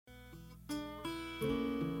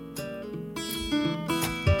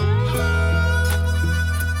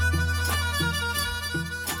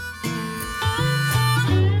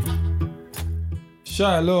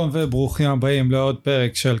שלום וברוכים הבאים לעוד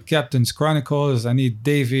פרק של Captain's Chronicles. אני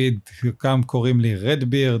דיוויד, גם קוראים לי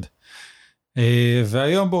רדבירד,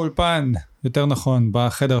 והיום באולפן, יותר נכון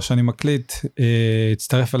בחדר שאני מקליט,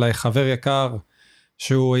 הצטרף אליי חבר יקר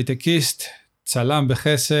שהוא הייטקיסט, צלם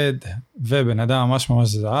בחסד ובן אדם ממש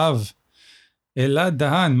זהב. אלעד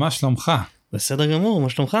דהן, מה שלומך? בסדר גמור, מה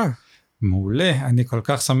שלומך? מעולה, אני כל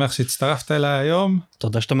כך שמח שהצטרפת אליי היום.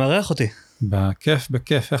 תודה שאתה מארח אותי.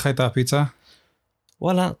 בכיף, איך הייתה הפיצה?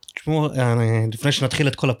 וואלה, תשמעו, לפני שנתחיל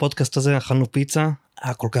את כל הפודקאסט הזה, אכלנו פיצה,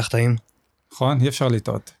 היה כל כך טעים. נכון, אי אפשר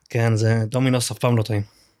לטעות. כן, זה דומינוס אף פעם לא טעים.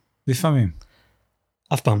 לפעמים.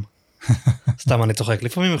 אף פעם. סתם אני צוחק,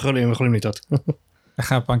 לפעמים יכולים לטעות.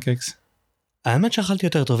 איך הפנקקס? האמת שאכלתי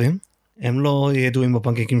יותר טובים, הם לא ידועים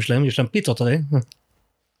בפנקקים שלהם, יש להם פיצות הרי.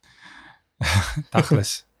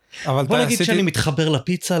 תכלס. בוא נגיד שאני מתחבר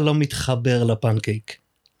לפיצה, לא מתחבר לפנקק.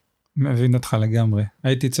 מבין אותך לגמרי.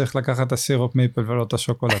 הייתי צריך לקחת את הסירופ מייפל ולא את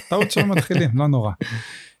השוקולד. טעות שם מתחילים, לא נורא.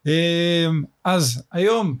 אז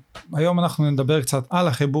היום אנחנו נדבר קצת על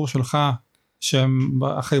החיבור שלך,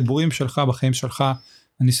 החיבורים שלך בחיים שלך.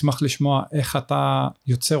 אני אשמח לשמוע איך אתה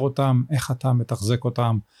יוצר אותם, איך אתה מתחזק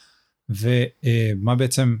אותם, ומה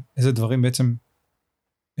בעצם, איזה דברים בעצם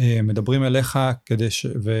מדברים אליך,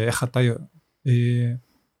 ואיך אתה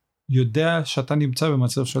יודע שאתה נמצא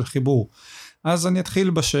במצב של חיבור. אז אני אתחיל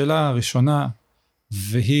בשאלה הראשונה,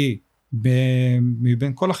 והיא,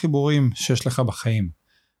 מבין כל החיבורים שיש לך בחיים,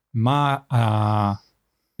 מה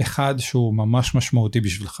האחד שהוא ממש משמעותי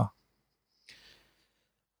בשבילך?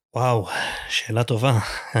 וואו, שאלה טובה.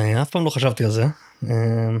 אף פעם לא חשבתי על זה.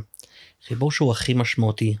 חיבור שהוא הכי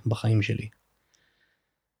משמעותי בחיים שלי.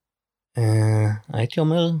 הייתי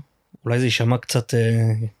אומר, אולי זה יישמע קצת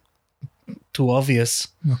too obvious.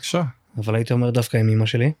 בבקשה. אבל הייתי אומר דווקא עם אמא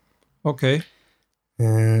שלי. אוקיי.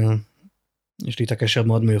 יש לי את הקשר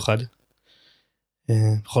מאוד מיוחד.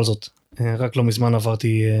 בכל זאת, רק לא מזמן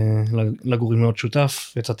עברתי לגור עם מאוד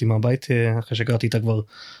שותף, יצאתי מהבית אחרי שגרתי איתה כבר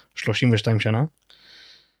 32 שנה.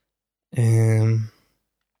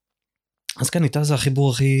 אז כן, איתה זה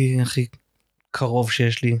החיבור הכי קרוב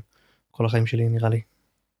שיש לי כל החיים שלי, נראה לי.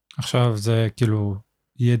 עכשיו זה כאילו,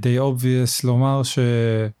 יהיה די obvious לומר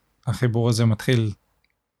שהחיבור הזה מתחיל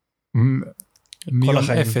מיום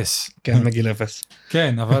אפס. כן, מגיל אפס.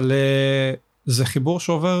 כן, אבל זה חיבור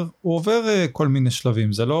שעובר, הוא עובר כל מיני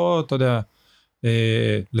שלבים, זה לא, אתה יודע,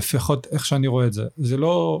 לפחות איך שאני רואה את זה, זה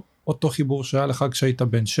לא אותו חיבור שהיה לך כשהיית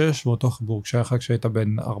בן 6, ואותו חיבור שהיה לך כשהיית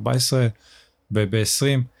בן 14,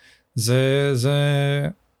 ב-20, זה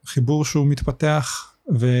חיבור שהוא מתפתח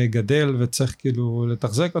וגדל וצריך כאילו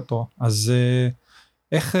לתחזק אותו. אז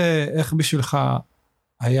איך בשבילך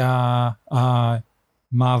היה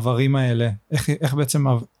המעברים האלה? איך בעצם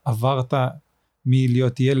עברת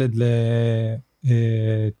מלהיות ילד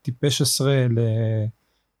לטיפש 10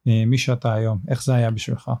 למי שאתה היום? איך זה היה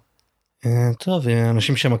בשבילך? טוב,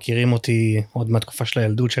 אנשים שמכירים אותי עוד מהתקופה של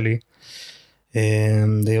הילדות שלי,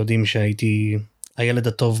 די יודעים שהייתי הילד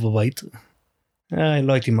הטוב בבית.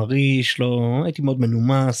 לא הייתי מריש, לא, הייתי מאוד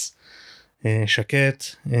מנומס, שקט.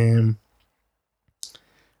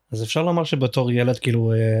 אז אפשר לומר שבתור ילד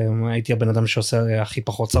כאילו הייתי הבן אדם שעושה הכי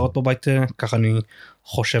פחות צרות בבית, ככה אני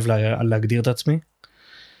חושב להגדיר את עצמי.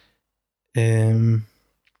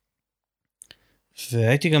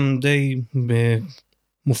 והייתי גם די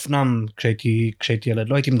מופנם כשהייתי ילד,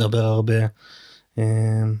 לא הייתי מדבר הרבה.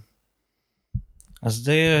 אז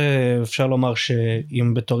די אפשר לומר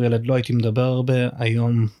שאם בתור ילד לא הייתי מדבר הרבה,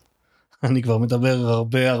 היום אני כבר מדבר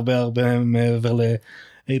הרבה מעבר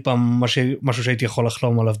לאי פעם משהו שהייתי יכול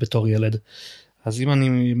לחלום עליו בתור ילד. אז אם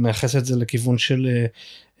אני מייחס את זה לכיוון של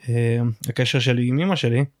הקשר שלי עם אמא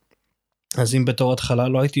שלי, אז אם בתור התחלה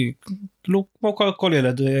לא הייתי, כמו כל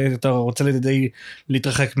ילד, אתה רוצה די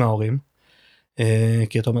להתרחק מההורים,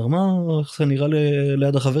 כי אתה אומר, מה, איך זה נראה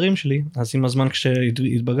ליד החברים שלי? אז עם הזמן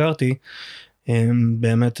כשהתבגרתי,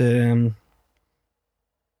 באמת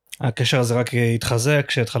הקשר הזה רק התחזק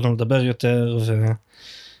כשהתחלנו לדבר יותר,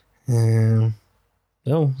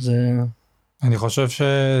 וזהו, זה... אני חושב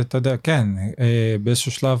שאתה יודע, כן,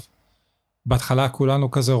 באיזשהו שלב, בהתחלה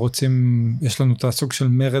כולנו כזה רוצים, יש לנו את הסוג של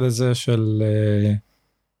מרד הזה של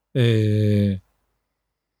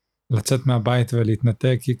לצאת מהבית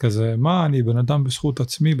ולהתנתק, כי כזה, מה, אני בן אדם בזכות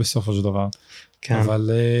עצמי בסופו של דבר. כן. אבל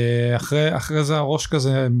אחרי זה הראש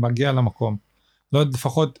כזה מגיע למקום. לא יודע,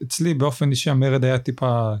 לפחות אצלי באופן אישי המרד היה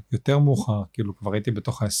טיפה יותר מאוחר, כאילו כבר הייתי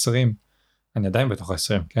בתוך ה-20, אני עדיין בתוך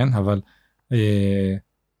ה-20, כן? אבל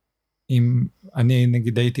אם אני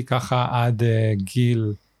נגיד הייתי ככה עד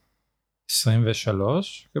גיל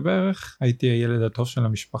 23 בערך, הייתי הילד הטוב של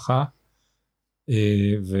המשפחה,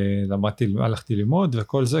 ולמדתי, הלכתי ללמוד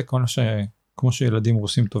וכל זה, כל מה כמו שילדים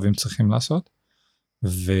רוסים טובים צריכים לעשות.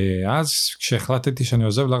 ואז כשהחלטתי שאני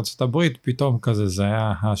עוזב לארצות הברית, פתאום כזה זה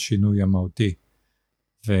היה השינוי המהותי.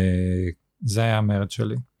 וזה היה המרד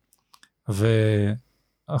שלי.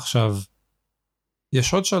 ועכשיו,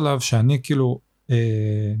 יש עוד שלב שאני כאילו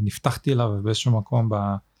נפתחתי אליו באיזשהו מקום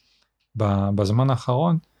בזמן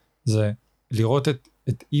האחרון, זה לראות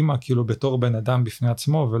את אימא כאילו בתור בן אדם בפני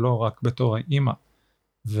עצמו, ולא רק בתור האימא.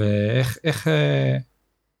 ואיך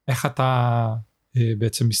אתה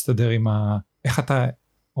בעצם מסתדר איך אתה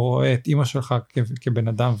רואה את אימא שלך כבן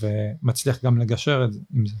אדם, ומצליח גם לגשר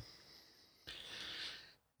עם זה?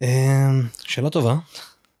 שאלה טובה.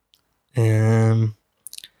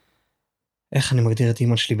 איך אני מגדיר את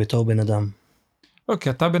אימא שלי בתור בן אדם?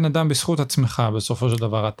 אוקיי, אתה בן אדם בזכות עצמך, בסופו של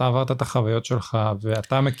דבר, אתה עברת את החוויות שלך,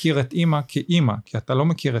 ואתה מכיר את אימא כאימא, כי אתה לא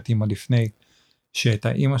מכיר את אימא לפני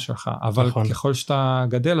שהייתה אימא שלך, אבל נכון. ככל שאתה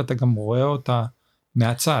גדל, אתה גם רואה אותה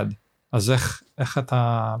מהצד, אז איך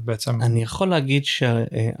אתה בעצם... אני יכול להגיד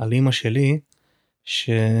על אימא שלי,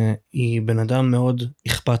 שהיא בן אדם מאוד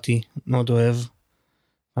אכפתי, מאוד אוהב,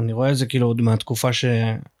 אני רואה את זה כאילו עוד מהתקופה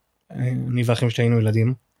שאני ואחים שלי היינו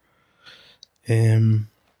ילדים,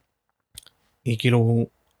 היא כאילו,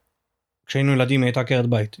 כשהיינו ילדים היא הייתה עקרת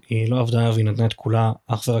בית, היא לא עבדה והיא נתנה את כולה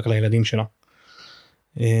אך ורק לילדים שלה.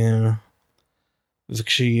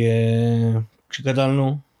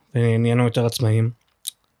 וכשגדלנו ונהיינו יותר עצמאים,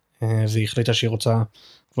 והיא החליטה שהיא רוצה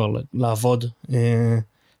כבר לעבוד,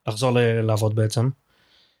 לחזור לעבוד בעצם,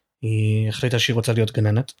 היא החליטה שהיא רוצה להיות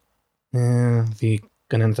גננת, והיא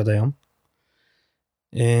גננת עד היום.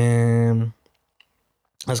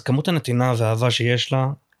 אז כמות הנתינה והאהבה שיש לה,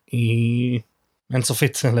 היא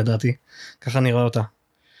אינסופית לדעתי, ככה נראה אותה.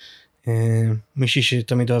 מישהי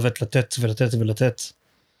שתמיד אוהבת לתת ולתת ולתת,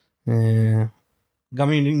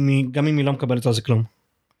 גם אם היא לא מקבלת על זה כלום.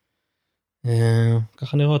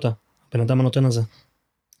 ככה נראה אותה, בן אדם הנותן הזה.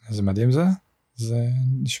 זה מדהים זה? זה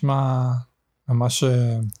נשמע ממש,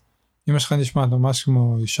 אמא שלך נשמעת ממש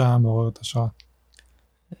כמו אישה מעוררת השראה.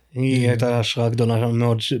 היא הייתה השראה גדולה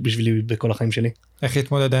מאוד בשבילי בכל החיים שלי. איך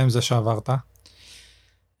התמודדה עם זה שעברת?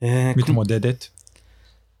 מתמודדת?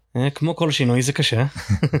 כמו כל שינוי זה קשה.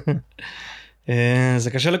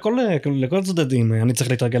 זה קשה לכל צדדים. אני צריך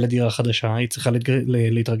להתרגל לדירה חדשה, היא צריכה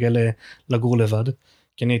להתרגל לגור לבד,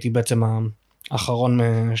 כי אני הייתי בעצם האחרון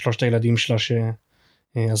משלושת הילדים שלה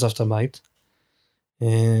שעזב את הבית.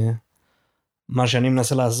 מה שאני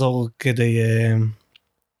מנסה לעזור כדי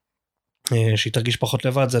שהיא תרגיש פחות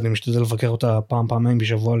לבד, זה אני משתדל לבקר אותה פעמיים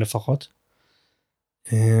בשבוע לפחות.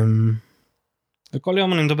 וכל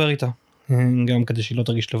יום אני מדבר איתה, גם כדי שהיא לא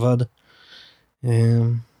תרגיש לבד.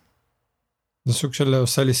 זה סוג של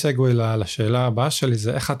עושה לי סגווי לשאלה הבאה שלי,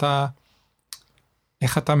 זה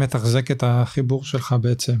איך אתה מתחזק את החיבור שלך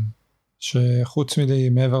בעצם, שחוץ מדי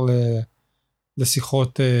מעבר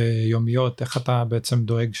לשיחות יומיות, איך אתה בעצם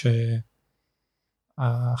דואג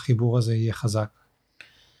שהחיבור הזה יהיה חזק?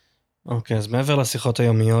 אוקיי, אז מעבר לשיחות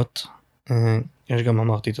היומיות, יש גם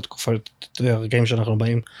אמרתי את התקופה, את הרגעים שאנחנו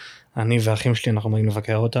באים, אני והאחים שלי אנחנו באים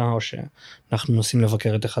לבקר אותה, או שאנחנו נוסעים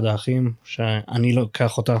לבקר את אחד האחים, שאני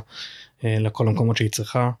לוקח אותה לכל המקומות שהיא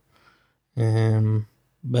צריכה,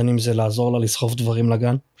 בין אם זה לעזור לה לסחוב דברים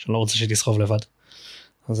לגן, שאני לא רוצה שהיא תסחוב לבד,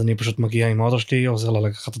 אז אני פשוט מגיע עם האוטו שלי, עוזר לה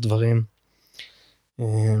לקחת את הדברים.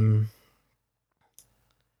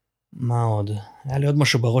 מה עוד? היה לי עוד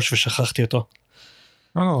משהו בראש ושכחתי אותו.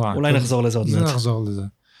 לא נורא. אולי נחזור לזה עוד מעט. נחזור לזה.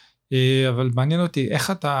 אבל מעניין אותי,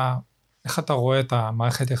 איך אתה רואה את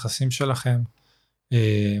המערכת יחסים שלכם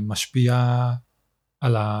משפיעה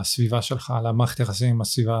על הסביבה שלך, על המערכת יחסים עם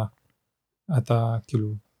הסביבה? אתה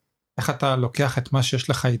כאילו, איך אתה לוקח את מה שיש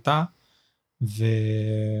לך איתה,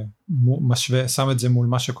 ומשווה, שם את זה מול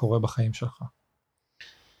מה שקורה בחיים שלך?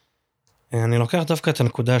 אני לוקח דווקא את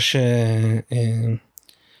הנקודה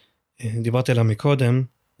שדיברתי עליה מקודם,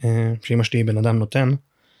 שאמא שלי היא בן אדם נותן,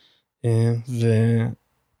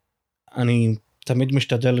 ואני תמיד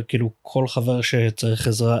משתדל, כאילו כל חבר שצריך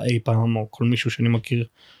עזרה אי פעם, או כל מישהו שאני מכיר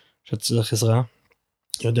שצריך עזרה,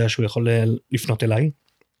 יודע שהוא יכול לפנות אליי,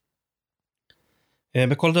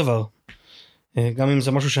 בכל דבר. גם אם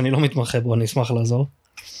זה משהו שאני לא מתמחה בו, אני אשמח לעזור.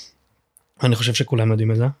 אני חושב שכולם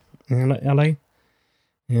יודעים את זה עליי.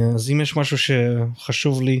 אז אם יש משהו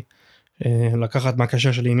שחשוב לי לקחת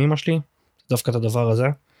מהקשר שלי עם אמא שלי, דווקא את הדבר הזה,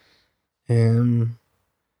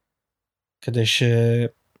 כדי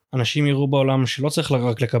שאנשים יראו בעולם שלא צריך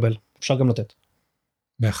רק לקבל, אפשר גם לתת.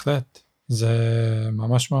 בהחלט, זה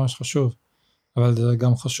ממש ממש חשוב, אבל זה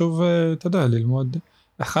גם חשוב, אתה יודע, ללמוד.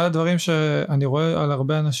 אחד הדברים שאני רואה על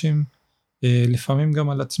הרבה אנשים, לפעמים גם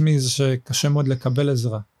על עצמי, זה שקשה מאוד לקבל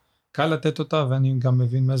עזרה, קל לתת אותה, ואני גם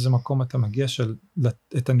מבין מאיזה מקום אתה מגיע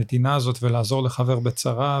את הנתינה הזאת, ולעזור לחבר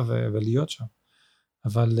בצרה, ולהיות שם.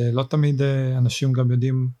 אבל לא תמיד אנשים גם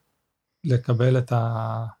יודעים לקבל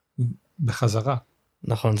בחזרה.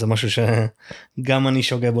 נכון, זה משהו שגם אני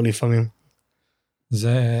שוגע בו לפעמים.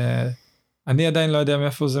 אני עדיין לא יודע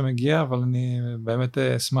מאיפה זה מגיע, אבל אני באמת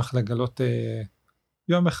אשמח לגלות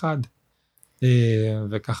יום אחד,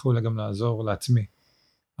 וככה אולי גם לעזור לעצמי.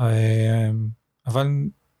 אבל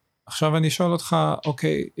עכשיו אני שואל אותך,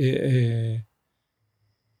 אוקיי,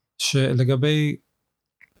 שלגבי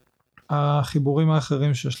החיבורים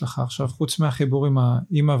האחרים שיש לך עכשיו, חוץ מהחיבורים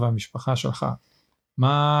האמא והמשפחה שלך,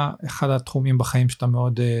 מה אחד התחומים בחיים שאתה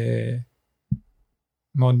מאוד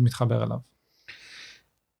מאוד מתחבר אליו?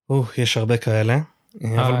 יש הרבה כאלה,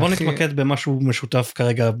 אבל בוא נתמקד במשהו משותף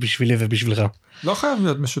כרגע בשבילי ובשבילך. לא חייב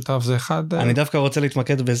להיות משותף, זה אחד... אני דווקא רוצה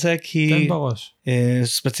להתמקד בזה, כי... תן בראש.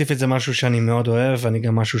 ספציפית זה משהו שאני מאוד אוהב, אני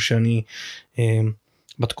גם משהו שאני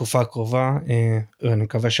בתקופה הקרובה, אני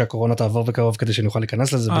מקווה שהקורונה תעבור בקרוב כדי שאני אוכל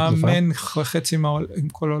להיכנס לזה בתנופה. אמן, חצי עם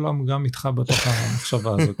כל עולם גם איתך בתוך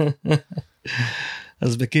המחשבה הזאת.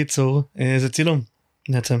 אז בקיצור, זה צילום,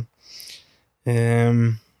 בעצם.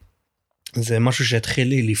 זה משהו שהתחיל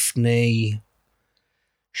לי לפני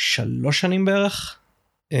 3 שנים בערך.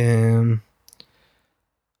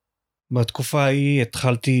 בתקופה ההיא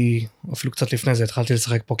התחלתי, אפילו קצת לפני זה, התחלתי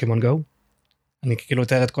לשחק פוקימון גו. אני כאילו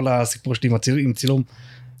אתאר את כל הסיפור שלי עם צילום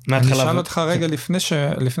מההתחלה. אני אשאל אותך רגע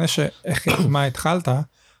לפני מה התחלת,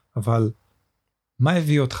 אבל מה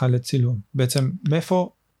הביא אותך לצילום? בעצם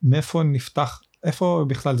מאיפה נפתח, איפה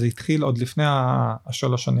בכלל זה התחיל עוד לפני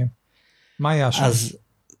 3 שנים? מה היה שם? אז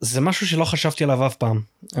זה משהו שלא חשבתי עליו אף פעם,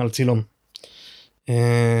 על צילום.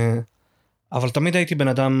 אבל תמיד הייתי בן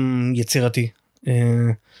אדם יצירתי.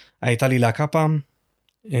 הייתה לי להקה פעם.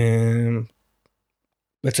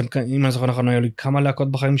 בעצם, אם אני זוכר נכון, היו לי כמה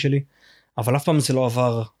להקות בחיים שלי, אבל אף פעם זה לא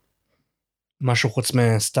עבר משהו חוץ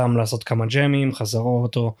מסתם לעשות כמה ג'מים,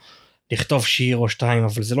 חזרות, או לכתוב שיר או 2,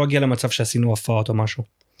 אבל זה לא הגיע למצב שעשינו הופעות או משהו.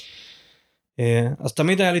 אז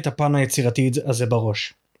תמיד היה לי את הפן היצירתי הזה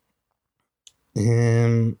בראש.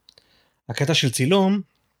 הקטע של צילום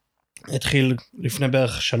התחיל לפני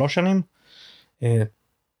בערך 3 שנים.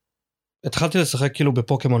 התחלתי לשחק כאילו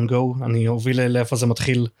בפוקימון גו, אני אוביל לאיפה זה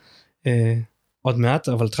מתחיל עוד מעט,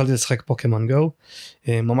 אבל התחלתי לשחק פוקימון גו,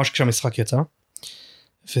 ממש כשהמשחק יצא.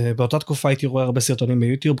 ובאותה תקופה הייתי רואה הרבה סרטונים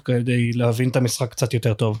ביוטיוב כדי להבין את המשחק קצת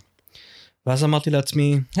יותר טוב. ואז אמרתי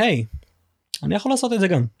לעצמי, היי, אני יכול לעשות את זה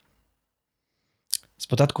גם. אז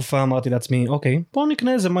באותה תקופה אמרתי לעצמי, אוקיי, בוא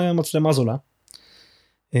נקנה איזה מצלמה זולה.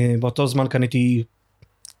 באותו זמן קניתי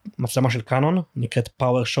מצלמה של קאנון, נקראת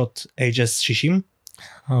PowerShot HS60.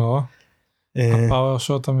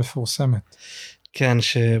 הפאוורשוט המפורסמת. כן,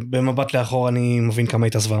 שבמבט לאחור אני מבין כמה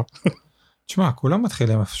התעזבה. תשמע, כולם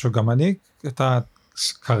מתחילים איפשהו, גם אני את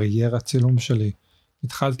הקריירה צילום שלי,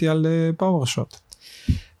 התחלתי על פאוורשוט.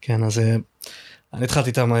 כן, אז אני התחלתי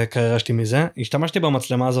את הקריירה שלי מזה, השתמשתי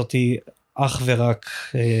במצלמה הזאת אך ורק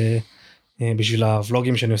בשביל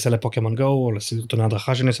הוולוגים שאני עושה לפוקימון גו, או לסרטוני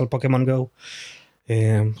הדרכה שאני עושה לפוקימון גו.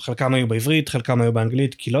 חלקם היו בעברית, חלקם היו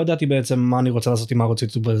באנגלית, כי לא ידעתי בעצם מה אני רוצה לעשות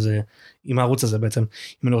עם הערוץ הזה בעצם.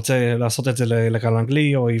 אם אני רוצה לעשות את זה לקהל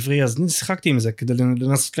אנגלי או עברי, אז שיחקתי עם זה כדי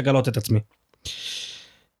לנסות לגלות את עצמי.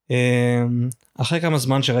 אחרי כמה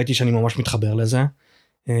זמן שראיתי שאני ממש מתחבר לזה,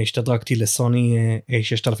 השתדרגתי לסוני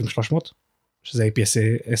A6300, שזה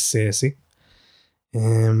APS-C.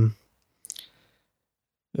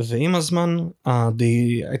 ועם הזמן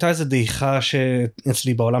הייתה איזו דעיכה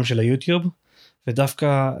אצלי בעולם של היוטיוב,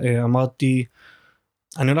 ודווקא אמרתי,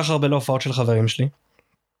 אני הולך הרבה להופעות של חברים שלי,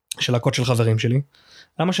 של להקות של חברים שלי,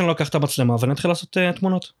 למה שאני לא אקח את המצלמה ואני אתחיל לעשות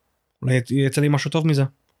תמונות? אולי יצא לי משהו טוב מזה.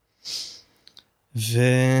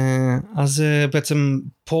 ואז בעצם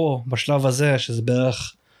פה, בשלב הזה, שזה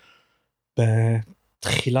בערך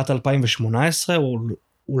בתחילת 2018, או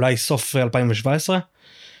אולי סוף 2017,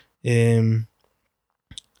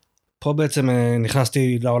 פה בעצם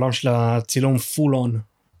נכנסתי לעולם של הצילום פול און.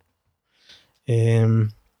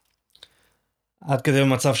 עד כדי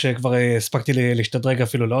במצב שכבר הספקתי להשתדרג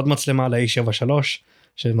אפילו לעוד מצלמה, ל-A73,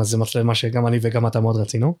 שזה מצלמה שגם אני וגם אתה מאוד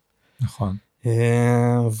רצינו. נכון.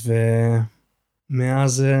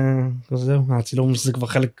 ומאז זהו, הצילום זה כבר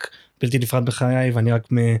חלק בלתי נפרד בחיי, ואני רק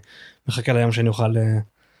מחכה ליום שאני אוכל,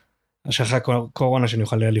 שאחרי הקורונה שאני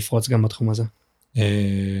אוכל לפרוץ גם בתחום הזה.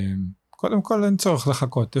 קודם כל אין צורך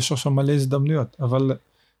לחכות, יש עכשיו מלא הזדמנויות, אבל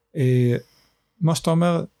מה שאתה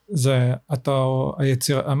אומר, זה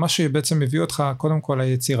מה שבעצם מביא אותך, קודם כל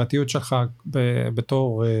היצירתיות שלך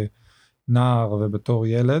בתור נער ובתור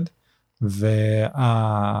ילד,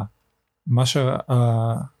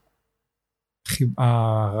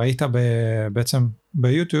 ראית בעצם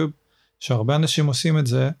ביוטיוב, שהרבה אנשים עושים את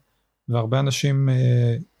זה, והרבה אנשים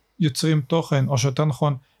יוצרים תוכן, או שיותר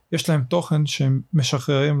נכון, יש להם תוכן שהם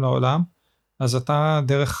משחררים לעולם, אז אתה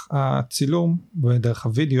דרך הצילום, ודרך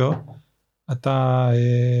הוידאו, אתה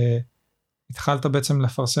התחלת בעצם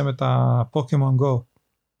לפרסם את הפוקימון גו.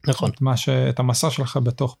 נכון. את המסע שלך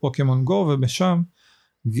בתוך פוקימון גו, ובשם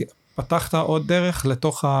פתחת עוד דרך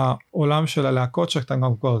לתוך העולם של הלהקות, שאתה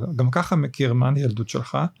גם ככה מכיר מהילדות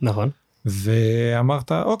שלך. נכון.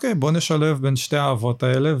 ואמרת, אוקיי, בוא נשלב בין שתי האהבות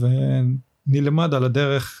האלה, ונלמד על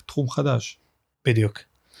הדרך תחום חדש. בדיוק.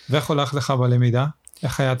 ואיך הולך לך בלמידה?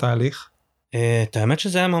 איך היה התהליך? את האמת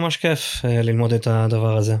שזה היה ממש כיף ללמוד את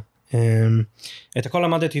הדבר הזה. את הכל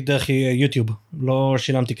למדתי דרך יוטיוב, לא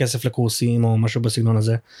שילמתי כסף לקורסים או משהו בסגנון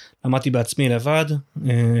הזה, למדתי בעצמי לבד.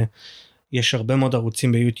 יש הרבה מאוד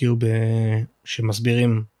ערוצים ביוטיוב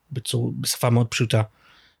שמסבירים בשפה מאוד פשוטה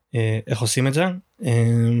איך עושים את זה,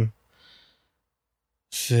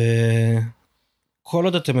 וכל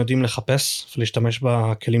עוד אתם יודעים לחפש ולהשתמש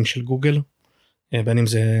בכלים של גוגל, בין אם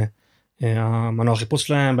זה המנוע חיפוש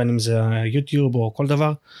שלהם, בין אם זה היוטיוב או כל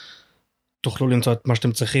דבר, תוכלו למצוא את מה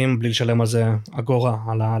שאתם צריכים בלי לשלם על זה אגורה,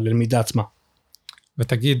 על הלמידה עצמה.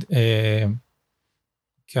 ותגיד,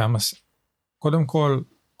 קודם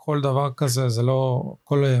כל דבר כזה, זה לא,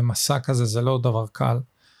 כל מסע כזה זה לא דבר קל,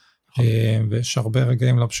 ויש הרבה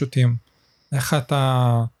רגעים לא פשוטים. איך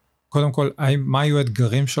אתה, קודם כל, מה היו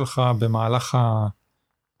האתגרים שלך במהלך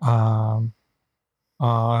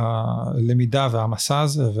הלמידה והמסע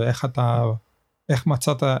הזה, ואיך איך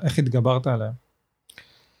מצאת, איך התגברת עליהם?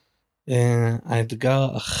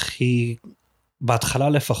 האתגר הכי, בהתחלה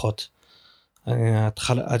לפחות,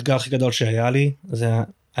 האתגר הכי גדול שהיה לי, זה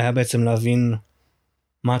היה בעצם להבין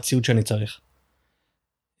מה הציוד שאני צריך.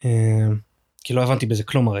 כי לא הבנתי בזה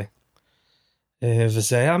כלום הרי.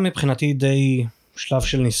 וזה היה מבחינתי די שלב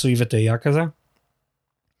של ניסוי וטעייה כזה,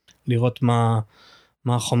 לראות מה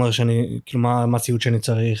החומר שאני, כאילו מה הציוד שאני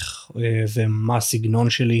צריך, ומה הסגנון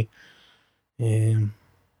שלי.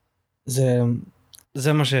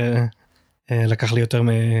 זה מה שלקח לי יותר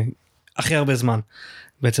הכי הרבה זמן,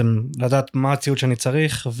 בעצם לדעת מה הציוד שאני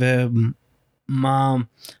צריך ומה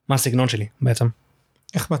הסגנון שלי בעצם.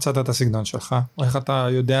 איך מצאת את הסגנון שלך? או איך אתה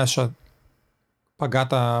יודע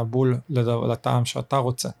שפגעת בול לטעם שאתה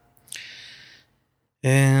רוצה?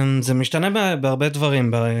 זה משתנה בהרבה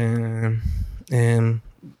דברים,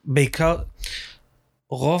 בעיקר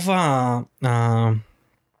רוב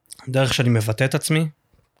הדרך שאני מבטא את עצמי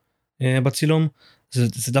בצילום,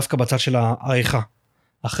 זה דווקא בצד של העריכה.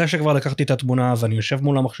 אחרי שכבר לקחתי את התמונה ואני יושב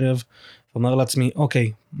מול המחשב ואומר לעצמי,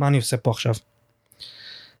 אוקיי, מה אני עושה פה עכשיו?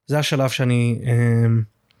 זה השלב שאני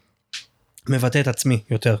מבטא את עצמי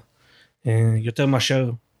יותר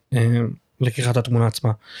מאשר לקיחת התמונה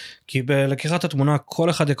עצמה. כי בלקיחת התמונה כל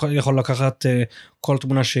אחד יכול לקחת כל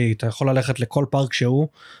תמונה שהיא, אתה יכול ללכת לכל פארק שהוא,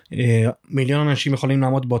 מיליון אנשים יכולים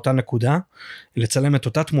לעמוד באותה נקודה, לצלם את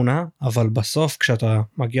אותה תמונה, אבל בסוף כשאתה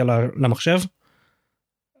מגיע למחשב,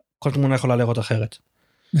 כל תמונה יכולה לראות אחרת.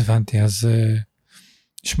 הבנתי, אז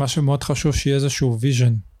יש משהו מאוד חשוב שיהיה איזשהו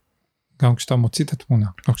ויז'ן, גם כשאתה מוציא את התמונה,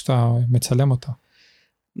 גם כשאתה מצלם אותה.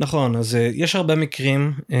 נכון, אז יש הרבה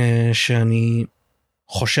מקרים שאני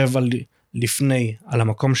חושב לפני על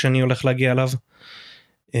המקום שאני הולך להגיע אליו,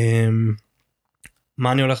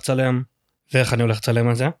 מה אני הולך לצלם ואיך אני הולך לצלם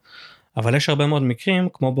על זה, אבל יש הרבה מאוד מקרים,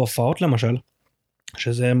 כמו בהופעות למשל,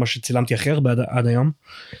 שזה מה שצילמתי הכי הרבה עד היום,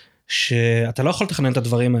 שאתה לא יכול לתכנן את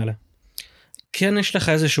הדברים האלה. כן יש לך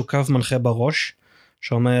איזשהו קו מנחה בראש,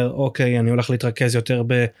 שאומר, אוקיי, אני הולך להתרכז יותר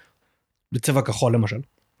בצבע כחול למשל.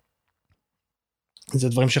 זה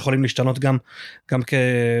דברים שיכולים להשתנות גם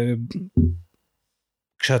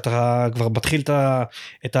כשאתה כבר מתחיל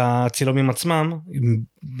את הצילומים עצמם,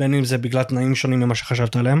 בין אם זה בגלל תנאים שונים ממה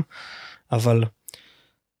שחשבת עליהם, אבל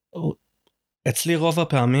אצלי רוב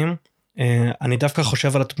הפעמים, אני דווקא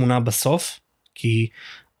חושב על התמונה בסוף, כי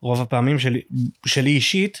רוב הפעמים שלי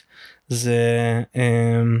אישית, זה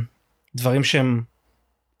דברים שהם,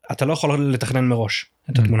 אתה לא יכול לתכנן מראש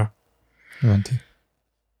את התמונה. הבנתי.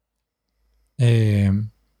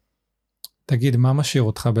 תגיד, מה משאיר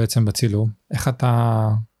אותך בעצם בצילום? איך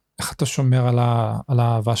אתה שומר על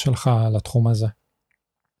האהבה שלך לתחום הזה?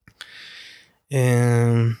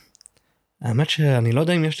 האמת שאני לא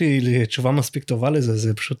יודע אם יש לי תשובה מספיק טובה לזה,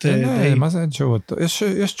 זה פשוט מה זה תשובות?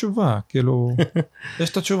 יש תשובה, כאילו, יש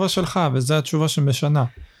את התשובה שלך, וזו התשובה שמשנה.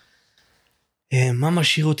 מה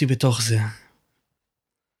משאיר אותי בתוך זה?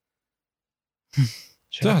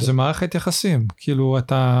 זה מערכת יחסים, כאילו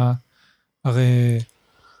אתה, הרי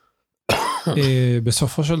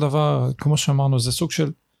בסופו של דבר, כמו שאמרנו, זה סוג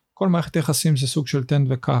של כל מערכת יחסים זה סוג של תן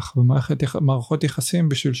וכך, ומערכות יחסים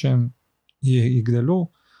בשביל שהם יגדלו,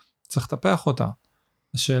 צריך לטפח אותה.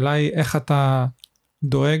 השאלה היא איך אתה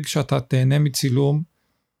דואג שאתה תהנה מצילום,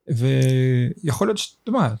 ויכול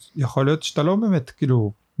להיות שאתה לא באמת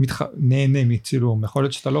כאילו נהנה מצילום, יכול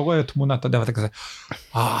להיות שאתה לא רואה תמונה, אתה יודע, ואתה כזה,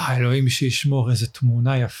 אלוהים שישמור איזה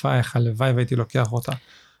תמונה יפה, איך הלוואי והייתי לוקח אותה.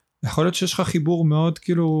 יכול להיות שיש לך חיבור מאוד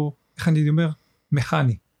כאילו, איך אני אומר,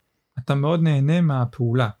 מכני. אתה מאוד נהנה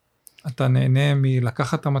מהפעולה. אתה נהנה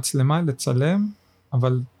מלקחת את המצלמה, לצלם,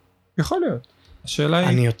 אבל יכול להיות. השאלה היא,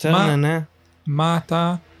 אני יותר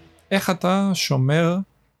נהנה. איך אתה שומר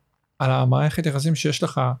על המערכת יחסים שיש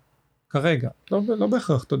לך כרגע? לא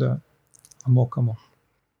בהכרח, אתה יודע, עמוק.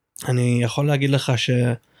 אני יכול להגיד לך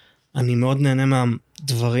שאני מאוד נהנה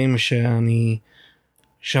מהדברים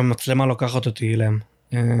שהמצלמה לוקחת אותי אליהם.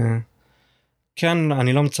 כן,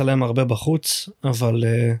 אני לא מצלם הרבה בחוץ, אבל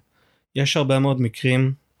יש הרבה מאוד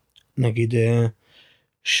מקרים, נגיד,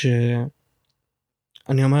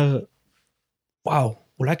 שאני אומר, וואו,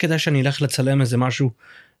 אולי כדאי שאני אלך לצלם איזה משהו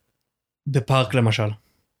בפארק למשל.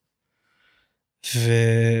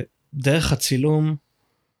 ודרך הצילום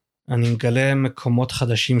אני מגלה מקומות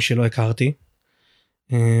חדשים שלא הכרתי,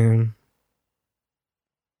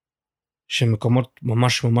 שמקומות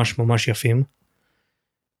ממש ממש ממש יפים.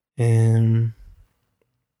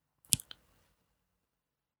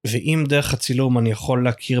 ואם דרך הצילום אני יכול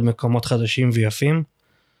להכיר מקומות חדשים ויפים,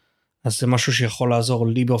 אז זה משהו שיכול לעזור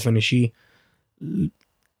לי באופן אישי,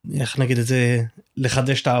 איך נגיד את זה,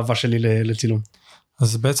 לחדש את האהבה שלי לצילום.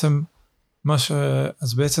 אז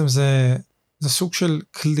בעצם זה סוג של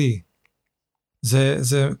כלי,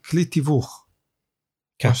 זה כלי תיווך,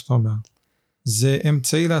 מה שאתה אומר. זה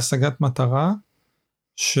אמצעי להשגת מטרה,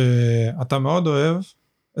 שאתה מאוד אוהב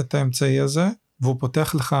את האמצעי הזה, והוא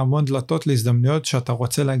פותח לך המון דלתות להזדמנויות שאתה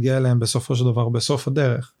רוצה להגיע אליהם בסופו של דבר, בסוף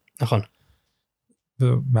הדרך. נכון.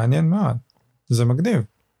 ומעניין מאוד, זה מגניב.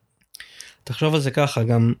 תחשוב על זה ככה,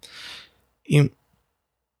 גם אם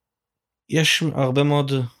יש הרבה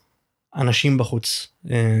מאוד אנשים בחוץ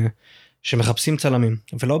שמחפשים צלמים,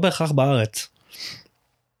 ולא בהכרח בארץ.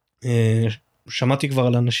 שמעתי כבר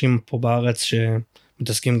על אנשים פה בארץ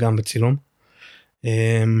שמתעסקים גם בצילום,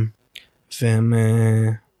 והם,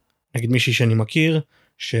 נגיד מישהי שאני מכיר,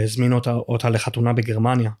 שהזמינו אותה לחתונה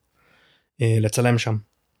בגרמניה, לצלם שם.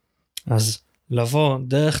 אז לבוא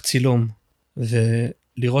דרך צילום,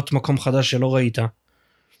 ולראות מקום חדש שלא ראית,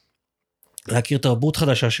 להכיר תרבות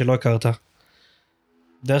חדשה שלא הכרת,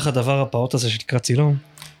 דרך הדבר הפעוט הזה שנקרא צילום,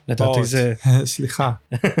 לדעתי זה... סליחה.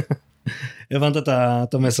 הבנת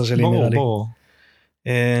את המסר שלי, נראה לי. ברור.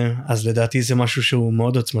 אז לדעתי זה משהו שהוא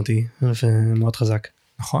מאוד עוצמתי ומאוד חזק.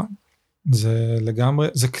 נכון. זה לגמרי,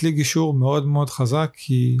 זה כלי גישור מאוד מאוד חזק,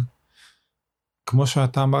 כי כמו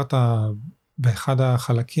שאתה אמרת באחד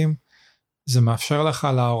החלקים, זה מאפשר לך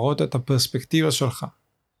להראות את הפרספקטיבה שלך.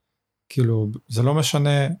 כאילו, זה לא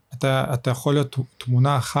משנה, אתה יכול להיות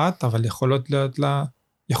תמונה אחת, אבל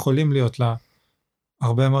יכולים להיות לה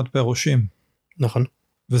הרבה מאוד פירושים. נכון.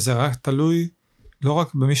 וזה רק תלוי, לא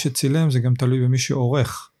רק במי שצילם, זה גם תלוי במי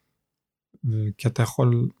שעורך. כי אתה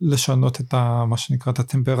יכול לשנות את מה שנקרא את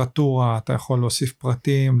הטמפרטורה, אתה יכול להוסיף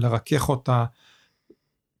פרטים, לרכך אותה,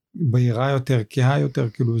 בהירה יותר, כהה יותר,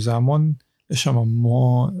 כאילו זה המון, יש שם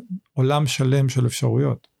המון עולם שלם של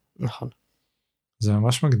אפשרויות. נכון. זה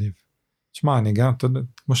ממש מגניב. תשמע, אני גם,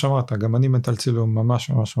 כמו שאמרת, גם אני מת על צילום ממש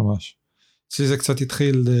ממש ממש. אצלי זה קצת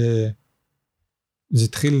התחיל, זה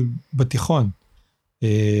התחיל בתיכון.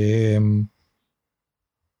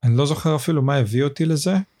 אני לא זוכר אפילו מה הביא אותי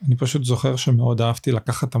לזה, אני פשוט זוכר שמאוד אהבתי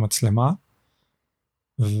לקחת את המצלמה,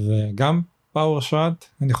 וגם פאוור שוט,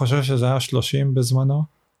 אני חושב שזה היה 30 בזמנו,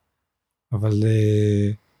 אבל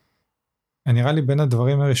נראה לי בין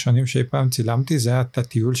הדברים הראשונים שאי פעם צילמתי, זה היה את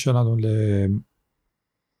הטיול שלנו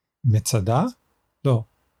למצדה, לא,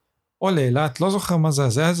 או לאילת, לא זוכר מה זה,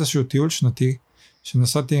 זה היה איזשהו טיול שנתי,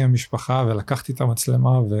 שנסעתי עם המשפחה ולקחתי את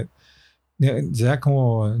המצלמה, זה היה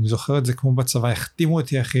כמו, אני זוכר את זה כמו בצבא, החתימו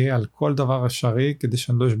אותי אחי על כל דבר אפשרי, כדי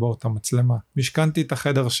שאני לא אשבור את המצלמה. משכנתי את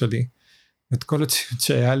החדר שלי, את כל הציוד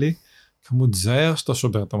שהיה לי, כמות זהר שאתה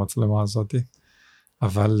שובר את המצלמה הזאת,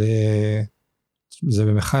 אבל זה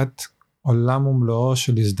במחת עולם ומלואו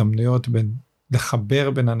של הזדמנויות,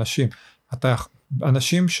 לחבר בין אנשים.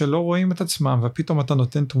 אנשים שלא רואים את עצמם, ופתאום אתה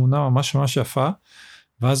נותן תמונה ממש ממש יפה,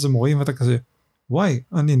 ואז הם רואים ואתה כזה, וואי,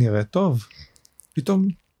 אני נראה טוב. פתאום,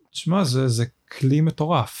 תשמע, זה כלי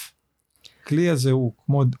מטורף. כלי הזה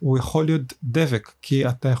הוא יכול להיות דבק, כי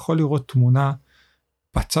אתה יכול לראות תמונה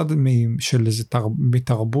בצד של איזה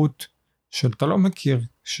מתרבות של אתה לא מכיר,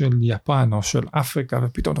 של יפן או של אפריקה,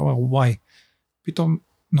 ופתאום אתה אומר, וואי, פתאום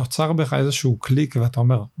נוצר בך איזשהו קליק, ואתה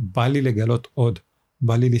אומר, בא לי לגלות עוד,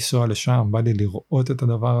 בא לי לנסוע לשם, בא לי לראות את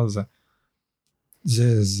הדבר הזה.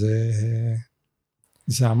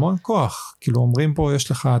 זה המון כוח, כאילו אומרים פה,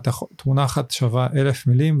 יש לך תמונה אחת שווה 1,000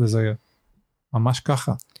 מילים, וזה ממש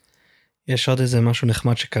ככה. יש עוד איזה משהו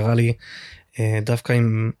נחמד שקרה לי, דווקא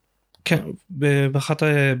עם, כן,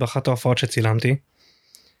 באחת ההופעות שצילמתי,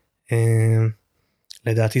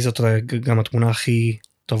 לדעתי זאת גם התמונה הכי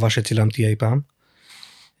טובה שצילמתי אי פעם.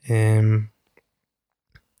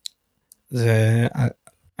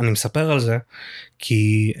 אני מספר על זה,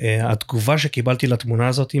 כי התגובה שקיבלתי לתמונה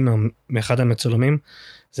הזאת מאחד המצולמים,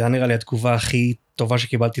 זה היה נראה לי התגובה הכי טובה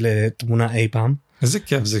שקיבלתי לתמונה אי פעם. איזה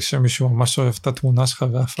כיף זה כשמישהו ממש אוהב את התמונה שלך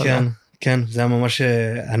והפעלה. כן, כן, זה היה ממש,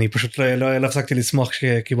 אני פשוט לא הפסקתי לשמוח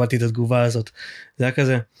כשקיבלתי את התגובה הזאת. זה היה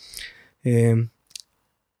כזה,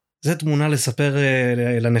 זה תמונה לספר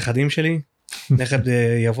לנכדים שלי, נכד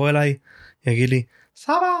יבוא אליי, יגיד לי,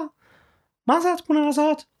 סבא, מה זה התמונה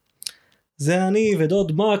הזאת? זה אני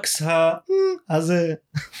ודוד מקס הזה.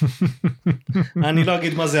 אני לא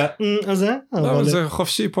אגיד מה זה הזה. לא, זה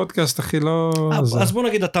חופשי פודקאסט, אחי, לא... אז בוא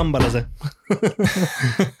נגיד הטמבל הזה.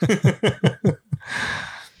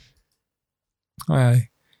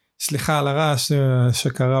 סליחה על הרעש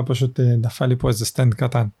שקרה, פשוט נפל לי פה איזה סטנד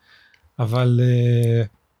קטן. אבל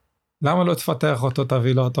למה לא תפתח אותו,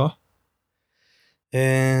 תביא לו אותו?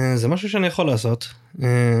 זה משהו שאני יכול לעשות.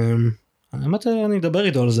 האמת אני אדבר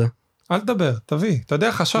איתו על זה. אל תדבר, תביא. אתה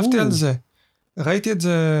יודע, חשבתי על זה. ראיתי את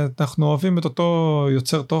זה, אנחנו אוהבים את אותו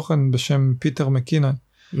יוצר תוכן בשם פיטר מקינון.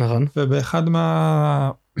 נכון. ובאחד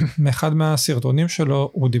מאחד מהסרטונים שלו,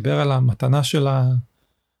 הוא דיבר על המתנה של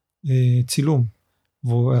הצילום.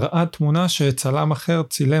 והוא הראה תמונה שצלם אחר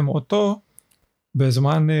צילם אותו,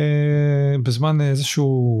 בזמן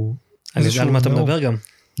איזשהו... אני יודע על מה אתה מדבר גם.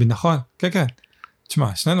 נכון, כן, כן.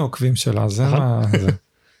 תשמע, שנינו עוקבים שלה, זה מה זה.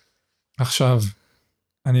 עכשיו,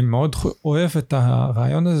 אני מאוד אוהב את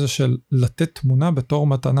הרעיון הזה של לתת תמונה בתור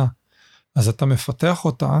מתנה. אז אתה מפתח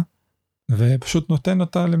אותה, ופשוט נותן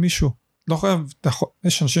אותה למישהו. לא חייב,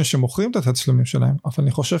 יש אנשים שמוכרים את התצלומים שלהם, אבל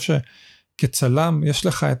אני חושב שכצלם יש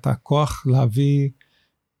לך את הכוח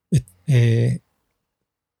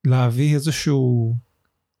להביא איזשהו,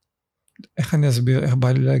 איך אני אסביר, איך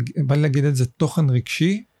בא לי להגיד את זה, תוכן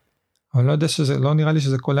רגשי, אבל לא יודע שזה, לא נראה לי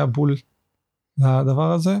שזה קולע בול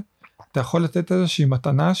לדבר הזה. אתה יכול לתת איזושהי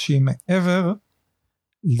מתנה שהיא מעבר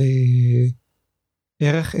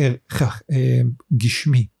לערך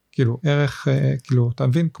גשמי, כאילו ערך, כאילו אתה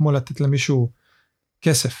מבין, כמו לתת למישהו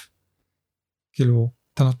כסף, כאילו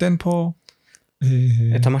אתה נותן פה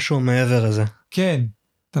את המשהו מעבר הזה. כן,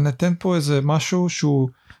 אתה נותן פה איזה משהו שהוא,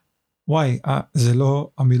 וואי, זה לא,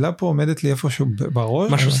 המילה פה עומדת לי איפשהו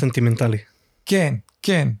בראש. משהו סנטימנטלי. כן,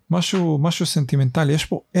 כן, משהו סנטימנטלי, יש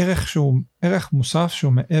פה ערך שהוא, ערך מוסף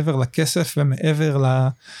שהוא מעבר לכסף ומעבר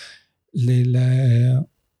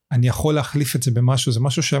אני יכול להחליף את זה במשהו, זה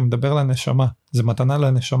משהו שמדבר לנשמה, זה מתנה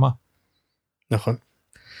לנשמה. נכון.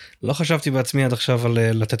 לא חשבתי בעצמי עד עכשיו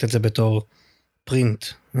על לתת את זה בתור פרינט,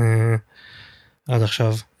 עד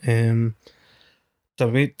עכשיו.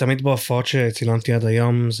 תמיד בהופעות שצילמתי עד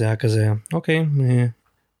היום, זה היה כזה, אוקיי,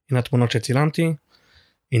 הנה התמונות שצילמתי,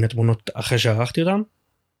 הנה תמונות אחרי שערכתי אותם,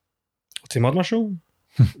 רוצים עוד משהו?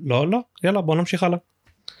 לא, יאללה, בוא נמשיך הלאה.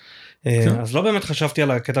 אז לא באמת חשבתי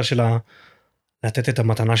על הקטע של לתת את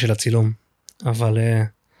המתנה של הצילום, אבל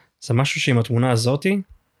זה משהו שעם התמונה הזאתי,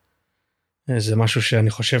 זה משהו שאני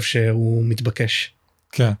חושב שהוא מתבקש.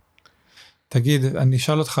 כן. תגיד, אני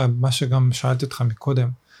אשאל אותך מה שגם שאלתי אותך מקודם,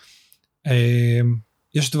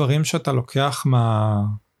 יש דברים שאתה לוקח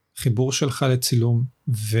מהחיבור שלך לצילום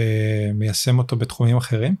ומיישם אותו בתחומים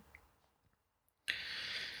אחרים?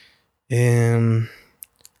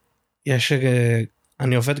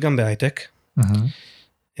 אני עובד גם בהייטק.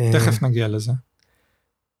 תכף נגיע לזה.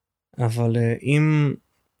 אבל אם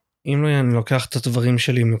לא אני לוקח את הדברים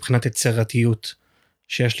שלי מבחינת יצירתיות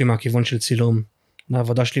שיש לי מהכיוון של צילום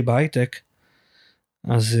לעבודה שלי בהייטק,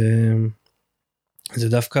 אז זה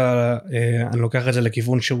דווקא, אני לוקח את זה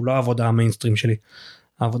לכיוון שהוא לא העבודה המיינסטרים שלי.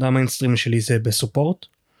 העבודה המיינסטרים שלי זה בסופורט,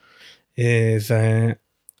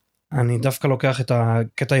 ואני דווקא לוקח את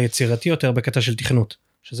הקטע היצירתי יותר בקטע של תכנות,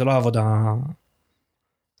 שזה לא העבודה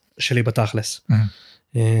שלי בתכלס.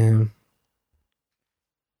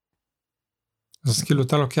 אז כאילו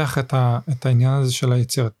אתה לוקח את העניין הזה של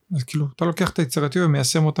היצירת, אז כאילו אתה לוקח את היצירתיות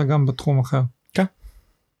ומיישם אותה גם בתחום אחר. כן.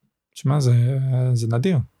 תשמע, זה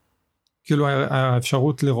נדיר. כאילו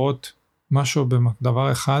האפשרות לראות משהו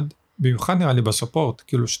בדבר אחד, במיוחד נראה לי בסופורט,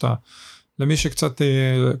 כאילו שאתה, למי שקצת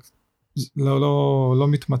לא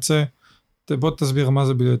מתמצא, בוא תסביר מה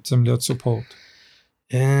זה בעצם להיות סופורט.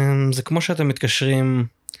 זה כמו שאתם מתקשרים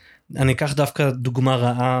אני אקח דווקא דוגמה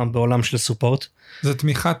רעה בעולם של סופורט. זה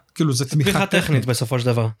תמיכה, כאילו זה תמיכה טכנית בסופו של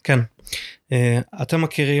דבר, כן. אתם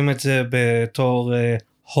מכירים את זה בתור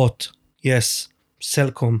הוט, יס,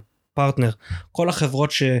 סלקום, פרטנר, כל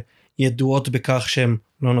החברות שידועות בכך שהן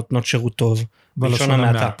לא נותנות שירות טוב. בלשון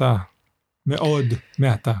המעטה. מאוד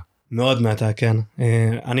מעטה. מאוד מעטה, כן.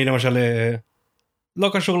 אני למשל,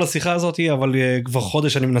 לא קשור לשיחה הזאת, אבל כבר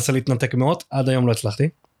חודש אני מנסה להתנתק מאוד, עד היום לא הצלחתי.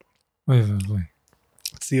 אוי ואוי.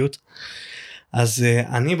 ציוט. אז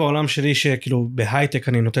אני בעולם שלי שכאילו בהייטק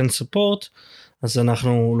אני נותן סופורט, אז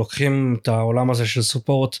אנחנו לוקחים את העולם הזה של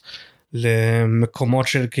סופורט למקומות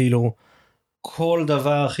של כאילו כל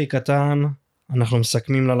דבר הכי קטן, אנחנו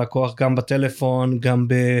מסכמים ללקוח גם בטלפון, גם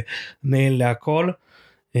במייל, להכל.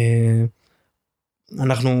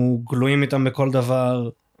 אנחנו גלויים איתם בכל דבר,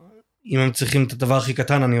 אם הם צריכים את הדבר הכי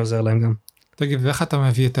קטן אני עוזר להם גם. תגיד, ואיך אתה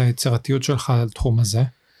מביא את היצירתיות שלך לתחום הזה?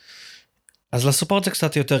 אז לסופורט זה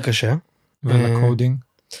קצת יותר קשה. ולקודינג?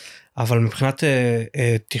 אבל מבחינת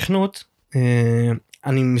תכנות,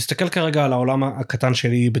 אני מסתכל כרגע על העולם הקטן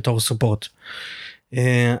שלי בתור סופורט.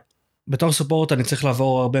 בתור סופורט אני צריך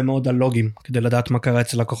לעבור הרבה מאוד על לוגים, כדי לדעת מה קרה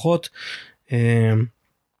אצל לקוחות.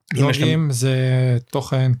 לוגים זה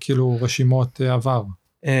תוכן כאילו רשימות עבר.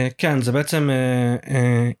 כן, זה בעצם,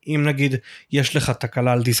 אם נגיד יש לך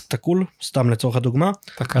תקלה על דיסק תקול, סתם לצורך הדוגמה.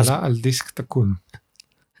 תקלה על דיסק תקול.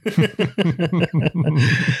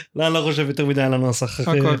 לא, אני לא חושב יותר מדי על הנוסח.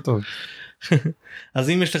 הכל טוב. אז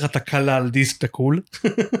אם יש לך תקלה על דיסק תקול.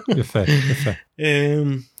 יפה, יפה.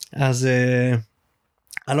 אז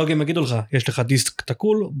הלוגים יגידו לך, יש לך דיסק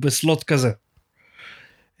תקול בסלוט כזה.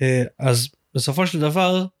 אז בסופו של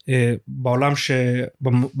דבר, בעולם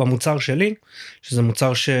במוצר שלי, שזה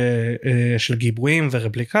מוצר של גיבויים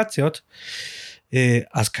ורפליקציות,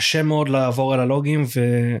 אז קשה מאוד לעבור על הלוגים,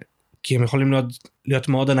 כי הם יכולים להיות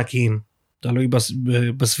מאוד ענקיים, תלוי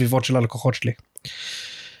בסביבות של הלקוחות שלי.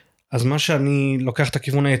 אז מה שאני לוקח את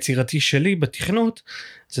הכיוון היצירתי שלי בתכנות,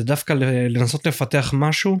 זה דווקא לנסות לפתח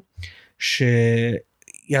משהו,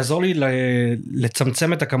 שיעזור לי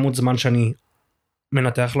לצמצם את הכמות זמן שאני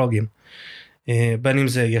מנתח לוגים. בין אם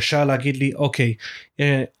זה ישר להגיד לי, אוקיי,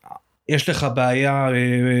 יש לך בעיה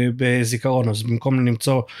בזיכרון, אז במקום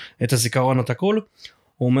למצוא את הזיכרון התקול,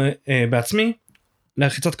 הוא בעצמי,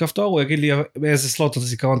 לחיצת כפתור, הוא יגיד לי באיזה סלוט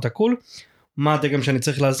הזיכרון תקול, מה הדגם שאני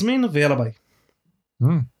צריך להזמין, ויאללה ביי.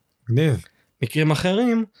 גניב. מקרים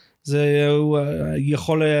אחרים,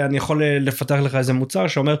 אני יכול לפתח לך איזה מוצר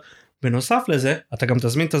שאומר, בנוסף לזה, אתה גם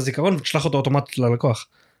תזמין את הזיכרון ותשלח אותו אוטומטית ללקוח.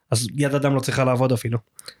 אז יד אדם לא צריכה לעבוד אפילו.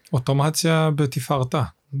 אוטומציה בתפארתה.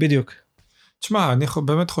 בדיוק. תשמע, אני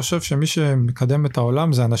באמת חושב שמי שמקדם את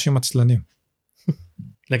העולם זה אנשים עצלנים.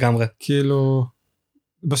 לגמרי. כאילו,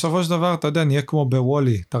 בסופו של דבר, אתה יודע, נהיה כמו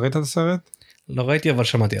בוולי. אתה ראית את הסרט? לא ראיתי, אבל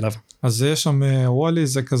שמעתי עליו. אז יש שם וולי,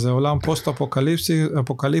 זה כזה עולם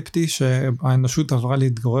פוסט-אפוקליפטי, שהאנושות עברה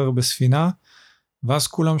להתגורר בספינה, ואז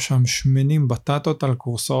כולם שם שמנים בטטות על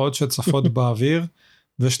קורסאות שצפות באוויר,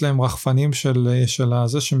 ויש להם רחפנים של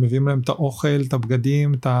הזה שמביאים להם את האוכל, את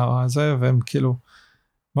הבגדים, את הזה, והם כאילו,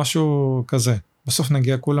 משהו כזה. בסוף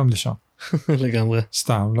נגיע כולם לשם. לגמרי.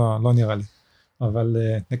 סתם, לא נראה לי. אבל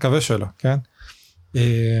נקווה שלא, כן?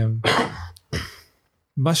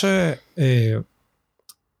 מה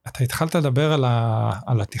אתה התחלת לדבר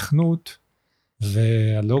על התכנות,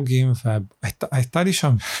 והלוגים, והייתה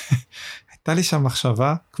לי שם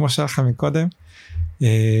מחשבה, כמו שהיה לך מקודם,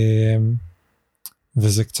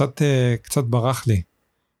 וזה קצת ברח לי.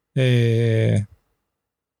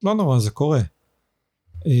 לא נורא, זה קורה.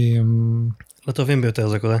 לטובים ביותר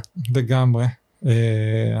זה קורה. לגמרי.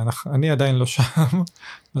 אני עדיין לא שם,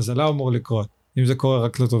 אז זה לא אמור לקרות. אם זה קורה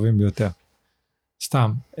רק לטובים ביותר.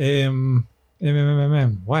 סתם.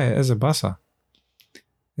 וואי, איזה בסה.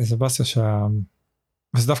 איזה בסה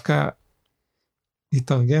אז דווקא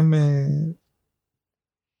יתרגם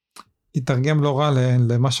לא רע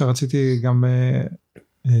למה שרציתי גם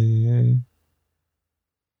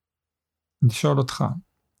לשאול אותך.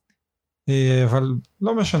 אבל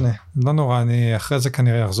לא משנה, לא נורא, אני אחרי זה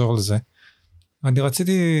כנראה אחזור לזה. אני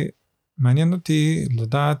רציתי, מעניין אותי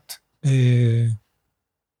לדעת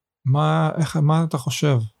מה אתה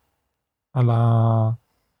חושב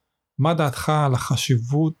מה דעתך על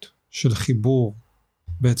החשיבות של חיבור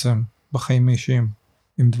בעצם בחיים האישיים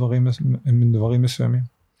עם דברים מסוימים.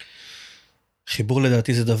 חיבור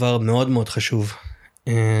לדעתי זה דבר מאוד מאוד חשוב.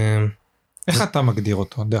 איך אתה מגדיר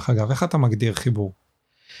אותו? דרך אגב, איך אתה מגדיר חיבור?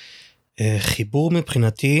 חיבור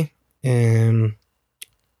מבחינתי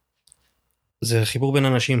זה חיבור בין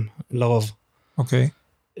אנשים לרוב. אוקיי.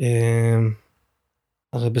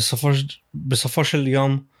 הרי בסופו של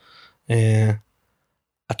יום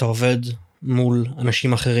אתה עובד מול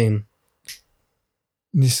אנשים אחרים.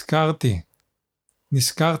 נזכרתי,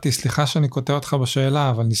 סליחה שאני קוטע אותך בשאלה,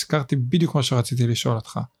 אבל נזכרתי בדיוק מה שרציתי לשאול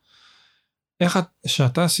אותך. איך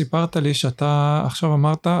שאתה סיפרת לי שאתה עכשיו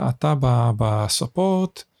אמרת, אתה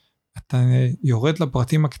בספורט, אתה יורד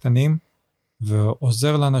לפרטים הקטנים,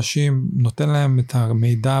 ועוזר לאנשים, נותן להם את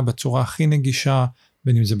המידע בצורה הכי נגישה,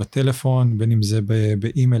 בין אם זה בטלפון, בין אם זה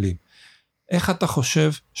באימיילים. איך אתה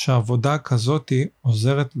חושב שהעבודה כזאת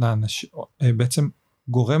עוזרת לאנשים, בעצם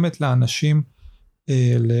גורמת לאנשים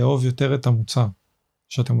לאהוב יותר את המוצר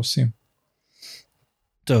שאתם עושים?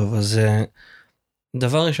 טוב, אז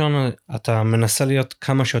דבר ראשון, אתה מנסה להיות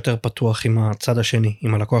כמה שיותר פתוח עם הצד השני,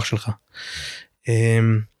 עם הלקוח שלך.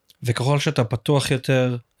 וככל שאתה פתוח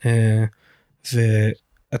יותר,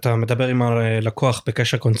 ואתה מדבר עם הלקוח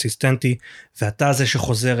בקשר קונסיסטנטי, ואתה זה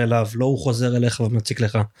שחוזר אליו, לא הוא חוזר אליך ומציק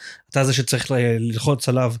לך. אתה זה שצריך ללחוץ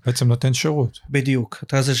עליו. בעצם נותן שירות. בדיוק.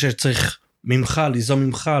 אתה זה שצריך ממך, ליזום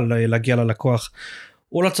ממך, להגיע ללקוח.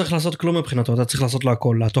 הוא לא צריך לעשות כלום מבחינתו, אתה צריך לעשות לו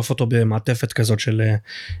הכל, לעטוף אותו במעטפת כזאת של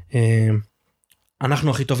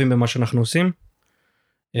אנחנו הכי טובים במה שאנחנו עושים,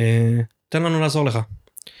 תן לנו לעזור לך.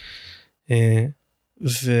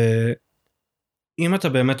 ואם אתה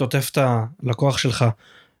באמת עוטף את הלקוח שלך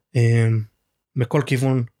מכל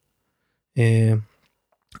כיוון,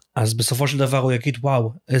 אז בסופו של דבר הוא יגיד,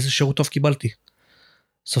 וואו, איזה שירות טוב קיבלתי.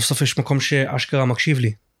 סוף סוף יש מקום שאשכרה מקשיב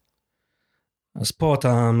לי. אז פה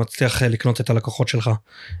אתה מצליח לקנות את הלקוחות שלך,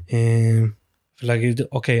 ולהגיד,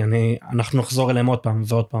 אוקיי, אנחנו נחזור אליהם עוד פעם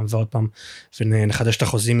ועוד פעם ועוד פעם, ונחדש את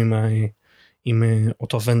החוזים עם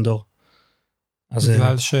אותו ונדור.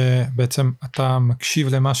 בגלל שבעצם אתה מקשיב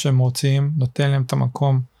למה שהם רוצים, נותן להם את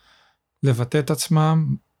המקום לבטא את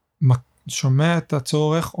עצמם, שומע את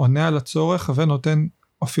הצורך, עונה על הצורך, ונותן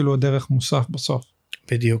אפילו דרך מוסף בסוף.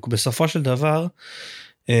 בדיוק, בסופו של דבר,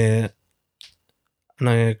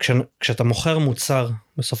 כשאתה מוכר מוצר,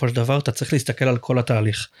 בסופו של דבר, אתה צריך להסתכל על כל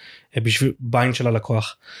התהליך, בעין של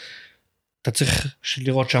הלקוח. אתה צריך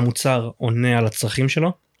לראות שהמוצר עונה על הצרכים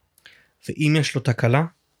שלו, ואם יש לו תקלה,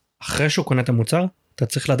 אחרי שהוא קונה את המוצר, אתה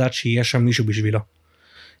צריך לדעת שיש שם מישהו בשבילו.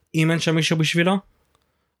 אם אין שם מישהו בשבילו,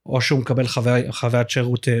 או שהוא מקבל חוויית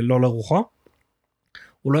שירות לא לרוחו,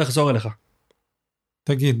 הוא לא יחזור אליך.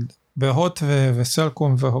 תגיד, בהוט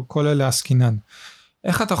וסלקום וכל אלה עסקינן,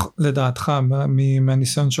 איך אתה, לדעתך,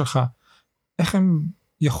 מהניסיון שלך, איך הם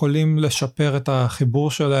יכולים לשפר את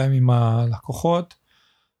החיבור שלהם עם הלקוחות?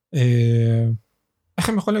 איך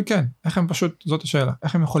הם יכולים, כן, איך הם פשוט, זאת השאלה,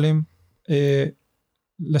 איך הם יכולים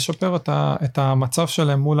לשפר את המצב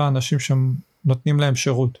שלהם מול האנשים שנותנים להם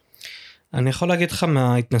שירות? אני יכול להגיד לך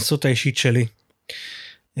מההתנסות האישית שלי,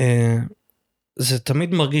 זה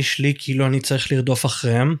תמיד מרגיש לי כאילו אני צריך לרדוף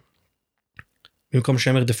אחריהם, במקום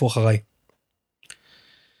שהם ירדפו אחריי.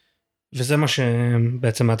 וזה מה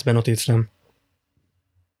שבעצם מעצבן אותי אצלם.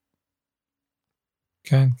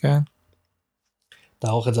 כן, כן.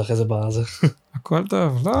 תערוך את זה אחרי זה בזה. הכל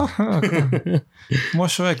טוב, לא? כמו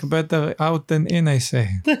שרק, better out than in I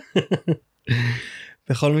say.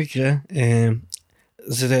 בכל מקרה,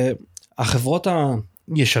 זה החברות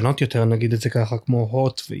הישנות יותר, נגיד את זה ככה, כמו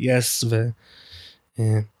הוט ויס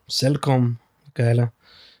וסלקום וכאלה,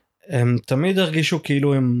 הם תמיד הרגישו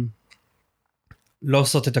כאילו הם לא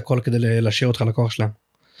עושות את הכל כדי להשאיר אותך לקוח שלהם.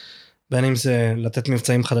 בין אם זה לתת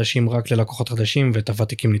מבצעים חדשים רק ללקוחות חדשים ואת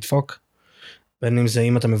הוותיקים לדפוק, בין אם זה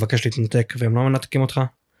אם אתה מבקש להתנתק והם לא מנתקים אותך,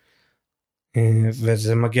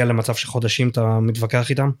 וזה מגיע למצב שחודשים אתה מתווכח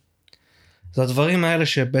איתם. זה הדברים האלה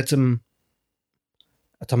שבעצם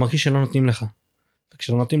אתה מרגיש שלא נותנים לך,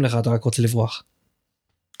 וכשלא נותנים לך אתה רק רוצה לברוח.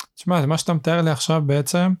 תשמע, מה שאתה מתאר לי עכשיו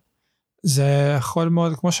בעצם, זה יכול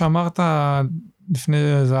מאוד, כמו שאמרת לפני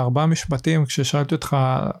איזה 4 משפטים, כששאלתי אותך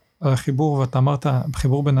על החיבור, ואתה אמרת,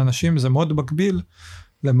 חיבור בין אנשים, זה מאוד מקביל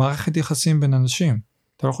למערכת יחסים בין אנשים.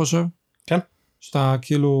 אתה לא חושב? כן. שאתה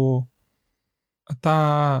כאילו,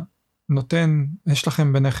 אתה נותן, יש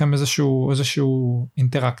לכם ביניכם איזשהו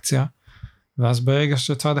אינטראקציה, ואז ברגע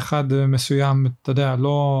שצד אחד מסוים, אתה יודע,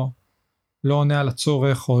 לא עונה על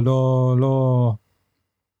הצורך, או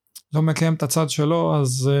לא מקיים את הצד שלו,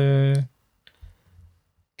 אז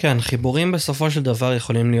כן, חיבורים בסופו של דבר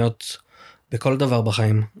יכולים להיות בכל דבר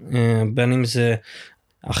בחיים, בין אם זה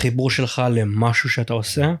החיבור שלך למשהו שאתה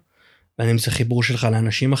עושה, בין אם זה חיבור שלך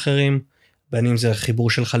לאנשים אחרים, בין אם זה חיבור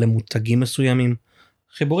שלך למותגים מסוימים.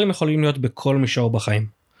 חיבורים יכולים להיות בכל מישור בחיים.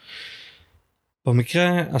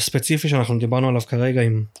 במקרה הספציפי שאנחנו דיברנו עליו כרגע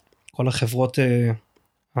עם כל החברות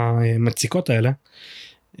המציקות האלה,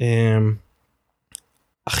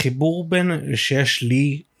 החיבור בין שיש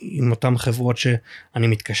לי עם אותם חברות שאני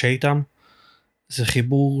מתקשה איתם, זה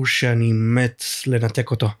חיבור שאני מת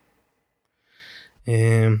לנתק אותו.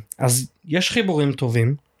 אז יש חיבורים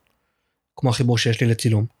טובים, כמו החיבור שיש לי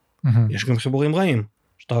לצילום. יש גם חיבורים רעים,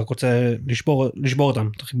 שאתה רק רוצה לשבור אותם,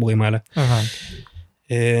 את החיבורים האלה.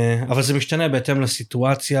 אבל זה משתנה בהתאם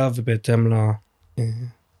לסיטואציה ובהתאם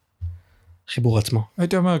לחיבור עצמו.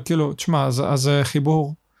 הייתי אומר, כאילו, תשמע, אז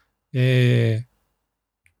חיבור,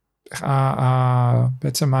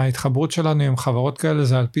 בעצם ההתחברות שלנו עם חברות כאלה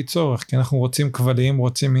זה על פי צורך, כי אנחנו רוצים כבלים,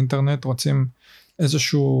 רוצים אינטרנט, רוצים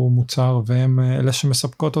איזשהו מוצר, והם אלה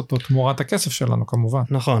שמספקות אותו תמורת הכסף שלנו כמובן.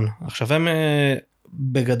 נכון, עכשיו הם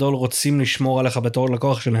בגדול רוצים לשמור עליך בתור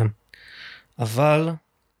לקוח שלהם, אבל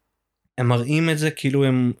הם מראים את זה כאילו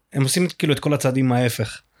הם עושים כאילו את כל הצעדים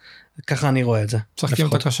ההפך, ככה אני רואה את זה. צחקים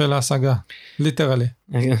את הקשה להשגה, ליטרלי.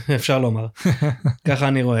 אפשר לומר, ככה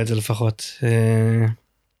אני רואה את זה לפחות.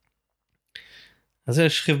 אז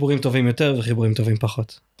יש חיבורים טובים יותר וחיבורים טובים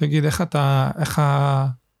פחות. תגיד, איך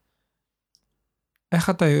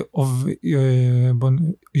אתה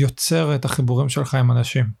יוצר את החיבורים שלך עם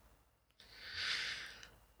אנשים?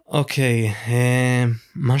 אוקיי,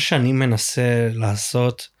 מה שאני מנסה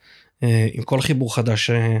לעשות עם כל חיבור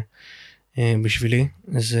חדש בשבילי,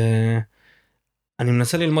 זה אני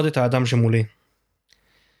מנסה ללמוד את האדם שמולי.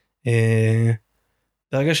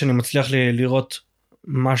 ברגע שאני מצליח לראות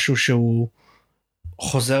משהו שהוא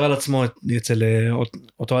חוזר על עצמו אצל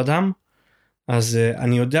אותו אדם, אז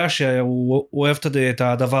אני יודע שהוא אוהב את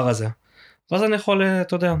הדבר הזה. ואז אני יכול,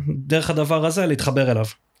 אתה יודע, דרך הדבר הזה להתחבר אליו.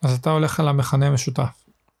 אז אתה הולך על המכנה משותף.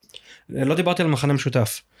 לא דיברתי על מכנה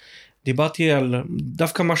משותף. דיברתי על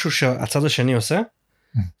דווקא משהו שהצד השני עושה,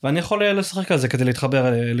 ואני יכול לשחק על זה כדי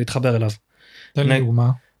להתחבר אליו. תן לי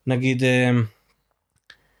דוגמה. נגיד,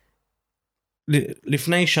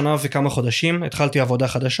 לפני שנה וכמה חודשים התחלתי עבודה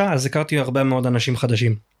חדשה, אז הכרתי הרבה מאוד אנשים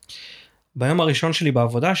חדשים. ביום הראשון שלי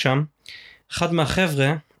בעבודה שם, אחד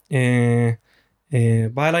מהחבר'ה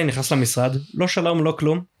בא אליי, נכנס למשרד, לא שלום, לא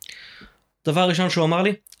כלום. דבר ראשון שהוא אמר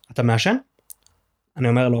לי, אתה מעשן? אני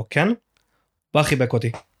אומר לו, כן. בא חיבק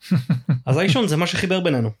אותי. אז העישון זה מה שחיבר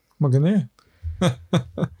בינינו. מגניב.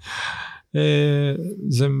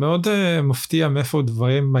 זה מאוד מפתיע מאיפה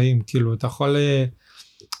דברים באים, כאילו אתה יכול,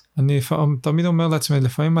 אני תמיד אומר לעצמי,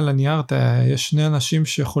 לפעמים על הנייר יש שני אנשים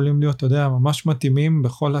שיכולים להיות, אתה יודע, ממש מתאימים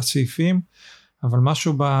בכל הסעיפים, אבל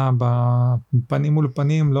משהו בפנים מול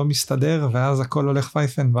פנים לא מסתדר, ואז הכל הולך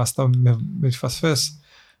פייפן, ואז אתה מתפספס,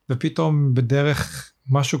 ופתאום בדרך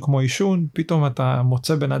משהו כמו עישון, פתאום אתה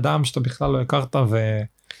מוצא בן אדם שאתה בכלל לא הכרת,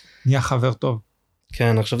 ונהיה חבר טוב.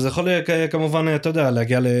 כן, עכשיו זה יכול כמובן, אתה יודע,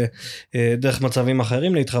 להגיע לדרך מצבים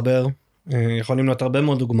אחרים להתחבר, יכולים להיות הרבה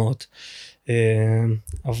מאוד דוגמאות,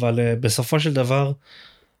 אבל בסופו של דבר,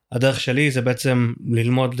 הדרך שלי זה בעצם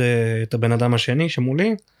ללמוד את הבן אדם השני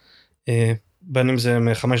שמולי, בין אם זה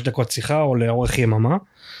 5 דקות שיחה או לאורך יממה,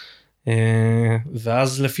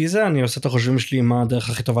 ואז לפי זה אני עושה את החושבים שלי מה הדרך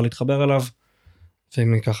הכי טובה להתחבר אליו,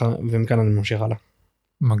 ומכאן אני ממשיך הלאה.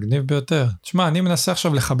 מגניב ביותר. תשמע, אני מנסה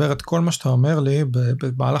עכשיו לחבר את כל מה שאתה אומר לי,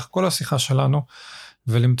 במהלך כל השיחה שלנו,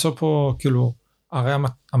 ולמצוא פה, כאילו, הרי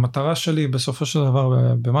המטרה שלי בסופו של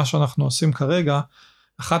דבר, במה שאנחנו עושים כרגע,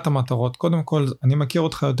 אחת המטרות, קודם כל, אני מכיר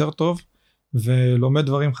אותך יותר טוב, ולומד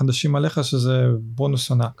דברים חדשים עליך, שזה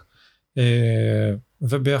בונוס ענק.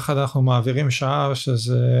 וביחד אנחנו מעבירים שעה,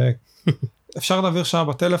 שזה... אפשר להעביר שעה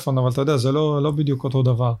בטלפון, אבל אתה יודע, זה לא בדיוק אותו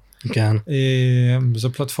דבר. כן.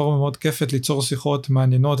 זו פלטפורמה מאוד כיפת ליצור שיחות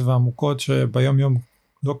מעניינות ועמוקות, שביום יום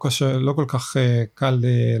לא כל כך קל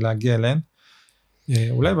להגיע אליהן.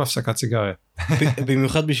 אולי בהפסקת סיגריה.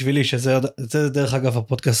 במיוחד בשבילי, שזה דרך אגב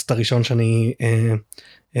הפודקאסט הראשון שאני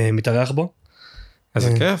מתארח בו.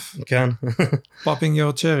 איזה כיף. כן. Popping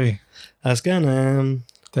your cherry. אז כן,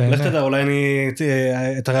 לך תדע, אולי אני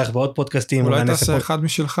אתארח בעוד פודקאסטים. אולי תעשה אחד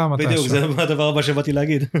משלך מתישהו. בדיוק, זה הדבר הבא שבאתי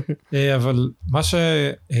להגיד. אבל מה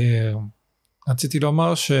שרציתי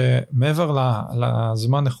לומר, שמעבר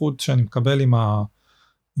לזמן איכות שאני מקבל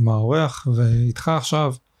עם האורח ואיתך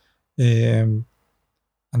עכשיו,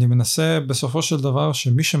 אני מנסה בסופו של דבר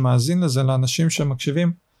שמי שמאזין לזה לאנשים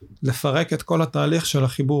שמקשיבים, לפרק את כל התהליך של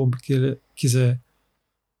החיבור, כי זה,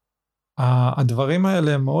 הדברים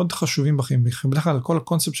האלה הם מאוד חשובים בחיים, בדרך כלל כל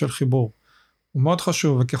הקונספט של חיבור, הוא מאוד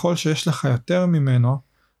חשוב, וככל שיש לך יותר ממנו,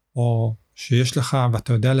 או שיש לך,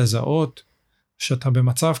 ואתה יודע לזהות, שאתה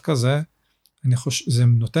במצב כזה, זה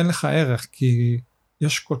נותן לך ערך, כי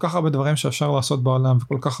יש כל כך הרבה דברים שאפשר לעשות בעולם,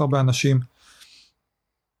 וכל כך הרבה אנשים,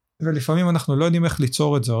 ולפעמים אנחנו לא יודעים איך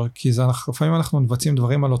ליצור את זה, כי לפעמים אנחנו מבצעים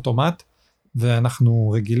דברים על אוטומט,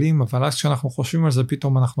 ואנחנו רגילים, אבל אז כשאנחנו חושבים על זה,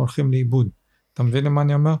 פתאום אנחנו הולכים לאיבוד. אתה מבין למה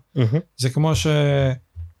אני אומר? זה כמו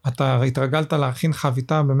שאתה התרגלת להכין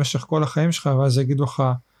חביתה במשך כל החיים שלך, ואז יגידו לך,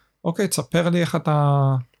 אוקיי, תספר לי איך אתה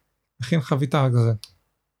מכין חביתה כזה.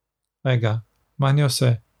 רגע, מה אני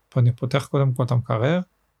עושה? אני פותח קודם כל את המקרר,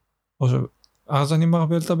 או אז אני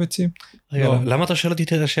מערבל את הביצים. רגע, למה אתה שואל אותי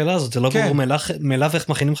את השאלה הזאת? זה לא ברור מאליו איך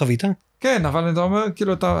מכינים חביתה? כן, אבל אתה אומר,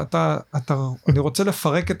 כאילו, אני רוצה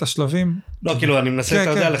לפרק את השלבים. לא, כאילו, אני מנסה,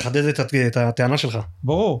 אתה יודע, לחדד את הטענה שלך.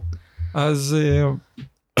 ברור. אז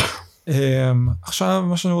עכשיו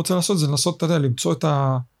מה שאני רוצה לעשות זה לנסות, אתה יודע, למצוא את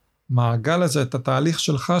המעגל הזה, את התהליך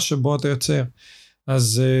שלך שבו אתה יוצר.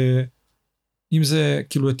 אז אם זה,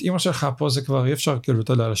 כאילו, את אמא שלך פה זה כבר אי אפשר, כאילו,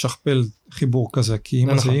 אתה יודע, לשכפל חיבור כזה, כי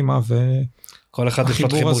אמא זה אמא כל אחד יש לו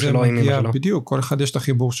את החיבור שלו עם אמא שלו. בדיוק, כל אחד יש את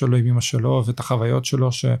החיבור שלו עם אמא שלו, ואת החוויות שלו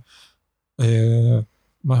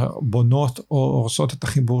שבונות או הורסות את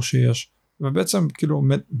החיבור שיש, ובעצם כאילו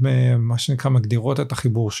מה שנקרא מגדירות את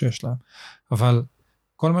החיבור שיש להם. אבל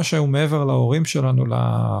כל מה שהוא מעבר להורים שלנו,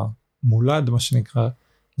 למולד מה שנקרא,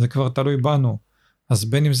 זה כבר תלוי בנו. אז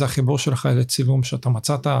בין אם זה החיבור שלך לצילום, שאתה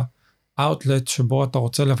מצאת אאוטלט שבו אתה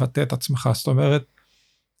רוצה לבטא את עצמך, זאת אומרת,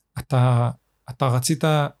 אתה רצית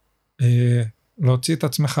להוציא את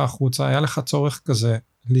עצמך החוצה, היה לך צורך כזה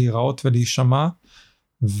להיראות ולהישמע,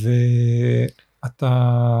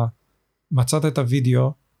 ואתה מצאת את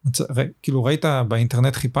הוידאו, כאילו ראית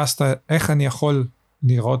באינטרנט, חיפשת איך אני יכול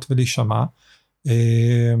להיראות ולהישמע,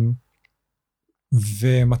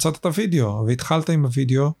 ומצאת את הוידאו, והתחלת עם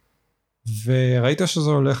הוידאו, וראית שזה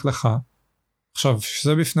הולך לך. עכשיו,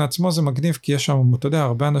 שזה בפני עצמו זה מגניב, כי יש שם, אתה יודע,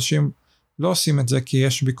 הרבה אנשים לא עושים את זה, כי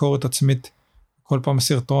יש ביקורת עצמית, כל פעם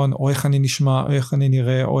סרטון, או איך אני נשמע, או איך אני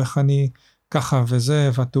נראה, או איך אני ככה וזה,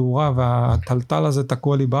 והתאורה, והטלטל הזה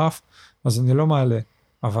תקוע לי באף, אז אני לא מעלה.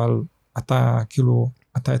 אבל אתה, כאילו,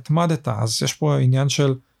 אתה התמדת, אז יש פה עניין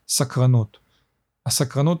של סקרנות.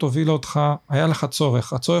 הסקרנות הובילה אותך, היה לך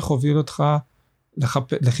צורך, הצורך הוביל אותך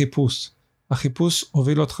לחיפוש. החיפוש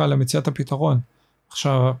הוביל אותך למציאת הפתרון.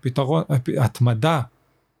 עכשיו, הפתרון, התמדה,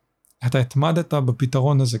 אתה התמדת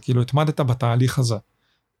בפתרון הזה, כאילו התמדת בתהליך הזה.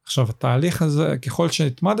 עכשיו, התהליך הזה, ככל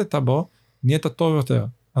שהתמדת בו, נהיית טוב יותר.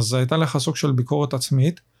 אז הייתה לך סוג של ביקורת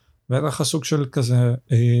עצמית, והייתה לך סוג של כזה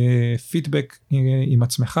פידבק עם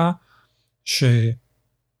עצמך,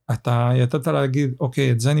 שאתה ידעת להגיד,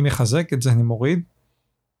 אוקיי, את זה אני מחזק, את זה אני מוריד,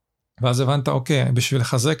 ואז הבנת, אוקיי, בשביל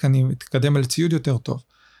לחזק אני מתקדם על ציוד יותר טוב.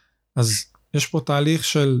 אז יש פה תהליך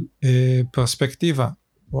של פרספקטיבה.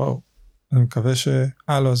 וואו, אני מקווה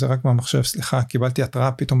לא, זה רק מהמחשב, סליחה, קיבלתי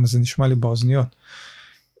התראה, פתאום זה נשמע לי באוזניות.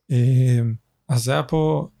 אז זה היה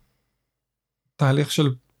פה תהליך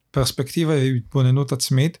של פרספקטיבה והתבוננות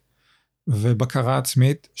עצמית, ובקרה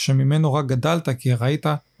עצמית, שממנו רק גדלת, כי ראית,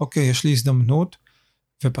 אוקיי, יש לי הזדמנות,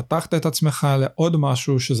 ופתחת את עצמך לעוד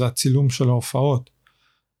משהו, שזה הצילום של ההופעות.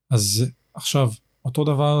 אז עכשיו, אותו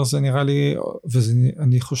דבר זה נראה לי,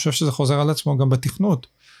 ואני חושב שזה חוזר על עצמו גם בתכנות,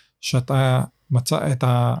 שאתה מצא את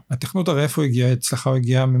התכנות, הרי איפה הגיע אצלך, הוא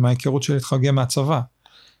הגיע מההיכרות שלי, הוא הגיע מהצבא.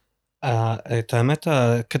 את האמת,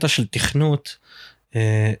 הקטע של תכנות,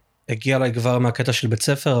 הגיע אליי כבר מהקטע של בית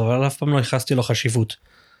ספר, אבל אף פעם לא ייחסתי לו חשיבות.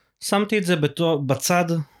 שמתי את זה בצד,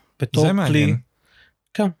 בתור כלי. מעניין.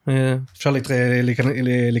 כן, אפשר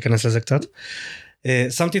להיכנס לזה קצת.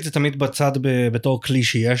 שמתי את זה תמיד בצד בתור כלי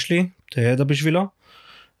שיש לי, את הידע בשבילו,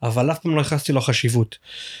 אבל אף פעם לא ייחסתי לו חשיבות.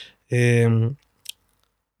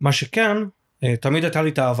 מה שכן, תמיד הייתה לי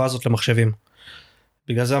את האהבה הזאת למחשבים.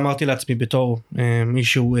 בגלל זה אמרתי לעצמי בתור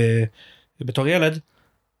מישהו, בתור ילד,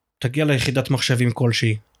 תגיע ליחידת מחשבים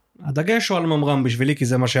כלשהי. הדגש הוא על ממר"ם בשבילי, כי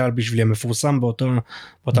זה מה שהיה בשבילי המפורסם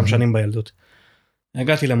באותם שנים בילדות.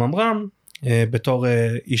 הגעתי לממר"ם בתור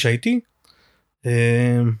איש IT,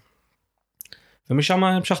 ומשם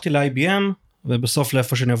המשכתי ל-IBM, ובסוף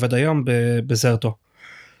לאיפה שאני עובד היום, בזרטו.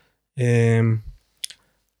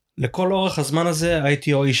 לכל אורך הזמן הזה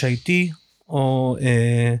הייתי או איש IT, או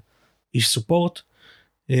איש סופורט,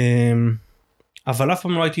 אבל אף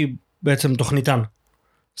פעם לא הייתי בעצם תוכניתן.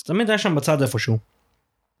 אז תמיד היה שם בצד איפשהו.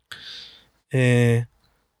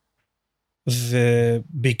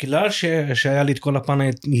 ובגלל שהיה לי את כל הפן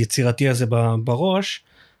היצירתי הזה בראש,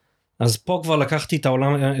 אז פה כבר לקחתי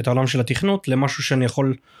את העולם של התכנות למשהו שאני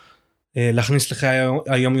יכול להכניס לחיי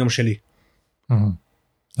היום יום שלי.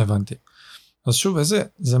 הבנתי. אז שוב,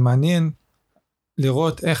 זה מעניין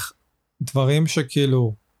לראות איך דברים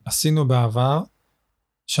שכאילו עשינו בעבר,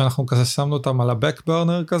 שאנחנו כזה שמנו אותם על ה-back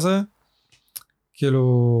burner כזה,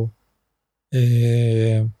 כאילו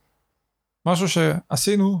משהו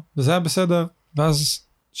שעשינו וזה היה בסדר, ואז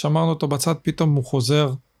שמרנו אותו בצד, פתאום הוא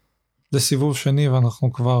חוזר לסיבוב שני,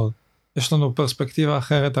 ואנחנו כבר, יש לנו פרספקטיבה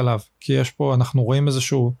אחרת עליו, כי יש פה, אנחנו רואים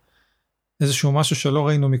איזשהו משהו שלא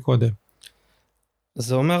ראינו מקודם.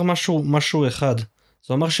 זה אומר משהו אחד,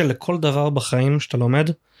 זה אומר שלכל דבר בחיים שאתה לומד,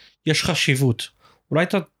 יש חשיבות. אולי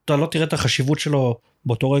אתה לא תראה את החשיבות שלו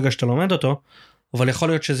באותו רגע שאתה לומד אותו, אבל יכול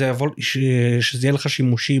להיות שזה יהיה לך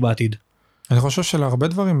שימושי בעתיד. אני חושב שלהרבה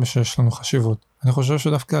דברים שיש לנו חשיבות. אני חושב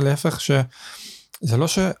שדווקא להפך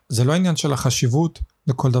זה לא עניין של החשיבות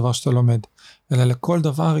לכל דבר שאתה לומד, אלא לכל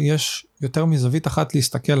דבר יש יותר מזווית אחת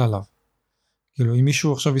להסתכל עליו. כאילו אם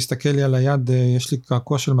מישהו עכשיו יסתכל לי על היד, יש לי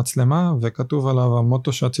קעקוע של מצלמה, וכתוב עליו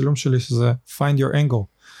המוטו של הצילום שלי שזה find your angle.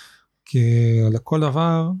 כי לכל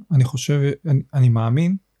דבר אני חושב, אני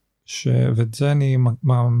מאמין, ואת זה אני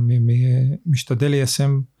משתדל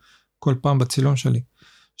ליישם כל פעם בצילום שלי,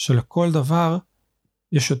 שלכל דבר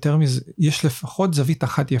יש לפחות זווית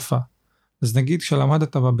אחת יפה. אז נגיד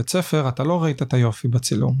כשלמדת בבית ספר, אתה לא ראית את היופי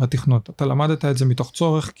בצילום, בתכנות, אתה למדת את זה מתוך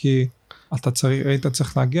צורך, כי היית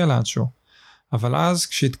צריך להגיע לאנשהו. אבל אז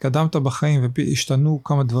כשהתקדמת בחיים והשתנו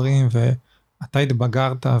כמה דברים, ואתה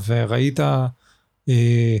התבגרת וראית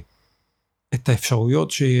את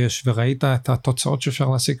האפשרויות שיש, וראית את התוצאות שאפשר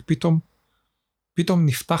להשיג, פתאום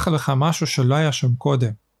נפתח לך משהו שלא היה שם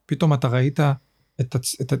קודם. פתאום אתה ראית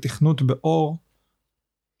את התכנות באור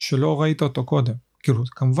שלא ראית אותו קודם. כאילו,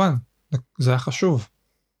 כמובן, זה היה חשוב.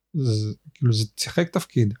 כאילו, זה שיחק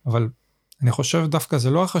תפקיד, אבל אני חושב דווקא זה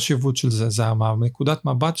לא החשיבות של זה, זה נקודת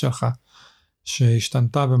מבט שלך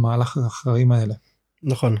שהשתנתה במהלך החיים האלה.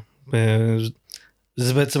 נכון.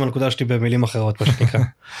 זה בעצם הנקודה שלי במילים אחרות, מה שנקרא.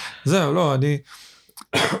 זהו, לא,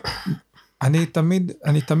 אני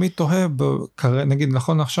תמיד תוהה, נגיד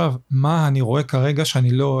נכון עכשיו, מה אני רואה כרגע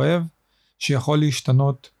שאני לא אוהב, שיכול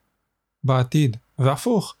להשתנות בעתיד.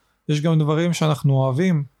 והפוך, יש גם דברים שאנחנו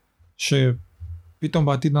אוהבים, שפתאום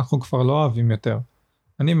בעתיד אנחנו כבר לא אוהבים יותר.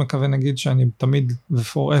 אני מקווה נגיד שאני תמיד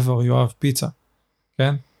ו-forever יאהב פיצה,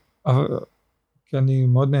 כן? כי אני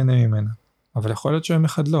מאוד נהנה ממנה. אבל יכול להיות שהם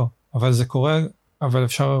אחד לא. אבל זה קורה, אבל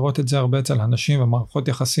אפשר לראות את זה הרבה אצל אנשים ומערכות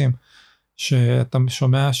יחסים, שאתה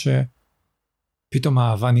שומע שפתאום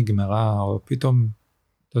האהבה נגמרה, או פתאום,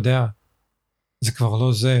 אתה יודע, זה כבר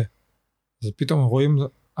לא זה. אז פתאום רואים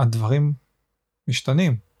הדברים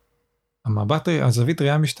משתנים. הזווית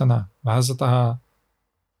ראייה משתנה, ואז אתה,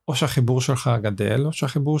 או שהחיבור שלך גדל, או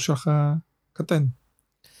שהחיבור שלך קטן.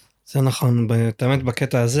 זה נכון, באמת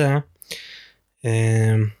בקטע הזה,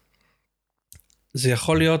 זה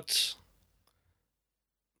יכול להיות,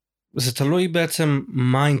 זה תלוי בעצם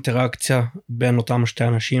מה האינטראקציה בין אותם שתי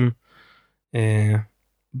אנשים,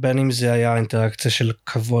 בין אם זה היה אינטראקציה של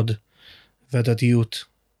כבוד והדדיות,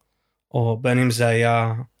 או בין אם זה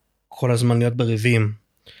היה כל הזמן להיות בריבים.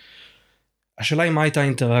 השאלה היא מה הייתה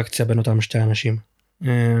האינטראקציה בין אותם שתי אנשים.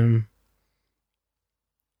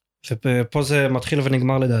 ופה זה מתחיל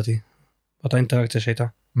ונגמר לדעתי, אותה אינטראקציה שהייתה.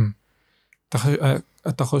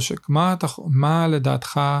 אתה חושב, מה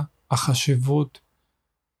לדעתך החשיבות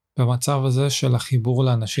במצב הזה של החיבור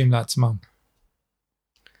לאנשים לעצמם?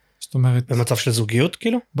 זאת אומרת, במצב של זוגיות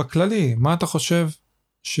כאילו? בכללי, מה אתה חושב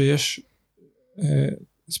שיש,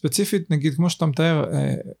 ספציפית נגיד כמו שאתה מתאר,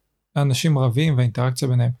 אנשים רבים והאינטראקציה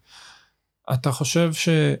ביניהם, אתה חושב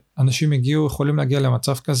שאנשים יכולים להגיע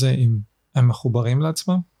למצב כזה אם הם מחוברים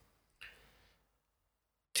לעצמם?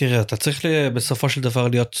 תראה, אתה צריך בסופו של דבר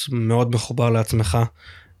להיות מאוד מחובר לעצמך,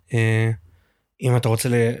 אם אתה רוצה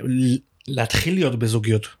להתחיל להיות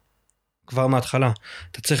בזוגיות, כבר מההתחלה.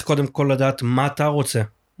 אתה צריך קודם כל לדעת מה אתה רוצה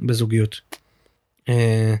בזוגיות,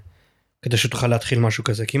 כדי שתוכל להתחיל משהו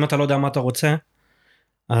כזה. כי אם אתה לא יודע מה אתה רוצה,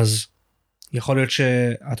 אז יכול להיות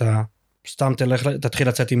שאתה סתם תתחיל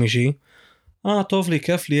לצאת עם מישהי, טוב לי,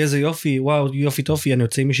 כיף לי, איזה יופי, וואו, יופי טופי, אני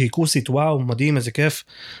יוצא עם מישהי כוסית, וואו, מדהים, איזה כיף,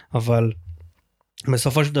 אבל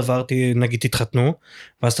בסופו של דבר, נגיד תתחתנו,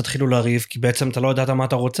 ואז תתחילו להריב, כי בעצם אתה לא יודעת מה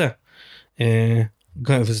אתה רוצה,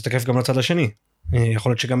 וזה תקף גם לצד השני,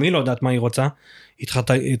 יכול להיות שגם היא לא יודעת מה היא רוצה,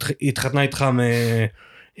 התחתנה איתך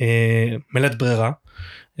מלית ברירה,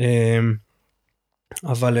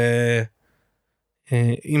 אבל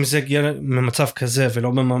אם זה הגיע ממצב כזה,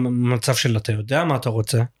 ולא במצב של אתה יודע מה אתה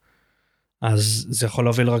רוצה, אז זה יכול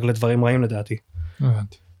להוביל רק לדברים רעים לדעתי.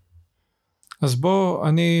 אז בוא,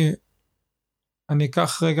 אני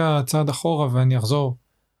אקח רגע צעד אחורה ואני אחזור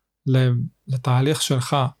לתהליך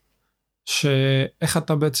שלך, שאיך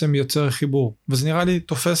אתה בעצם יוצר חיבור, וזה נראה לי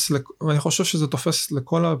תופס, ואני חושב שזה תופס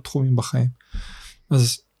לכל התחומים בחיים.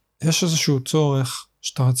 אז יש איזשהו צורך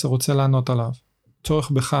שאתה רוצה לענות עליו,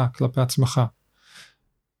 צורך בך כלפי עצמך,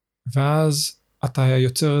 ואז אתה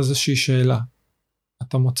יוצר איזושהי שאלה,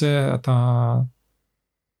 אתה מוצא,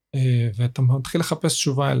 ואתה מתחיל לחפש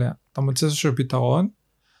תשובה אליה, אתה מוצא איזשהו פתרון,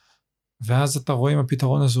 ואז אתה רואה אם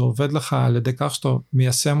הפתרון הזה עובד לך על ידי כך שאתה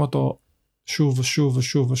מיישם אותו שוב ושוב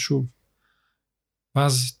ושוב ושוב.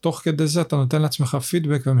 ואז תוך כדי זה אתה נותן לעצמך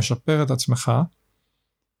פידבק ומשפר את עצמך,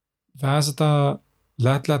 ואז אתה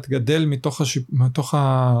לאט לאט גדל מתוך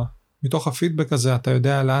מתוך הפידבק הזה אתה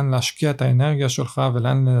יודע לאן להשקיע את האנרגיה שלך,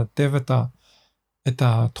 ולאן לנתב את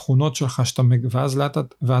התכונות שלך, ואז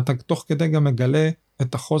ואתה תוך כדי גם מגלה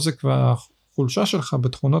את החוזק והחולשה שלך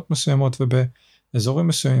בתכונות מסוימות ובאזורים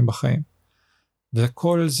מסוימים בחיים.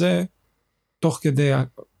 וכל זה תוך כדי,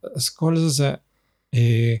 אז כל זה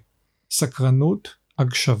סקרנות,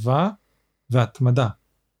 הגשבה והתמדה.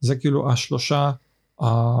 זה כאילו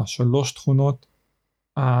השלוש תכונות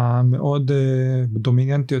המאוד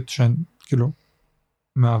דומיננטיות שהן כאילו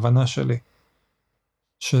מההבנה שלי,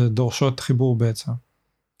 שדורשות חיבור בעצם.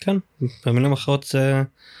 כן, במילים אחרות זה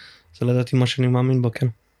לדעתי מה שאני מאמין בו, כן.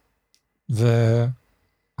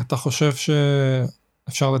 ואתה חושב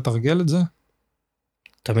שאפשר לתרגל את זה?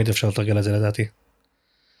 תמיד אפשר לתרגל את זה לדעתי.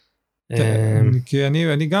 כי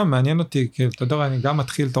אני גם מעניין אותי, כי אתה יודע, אני גם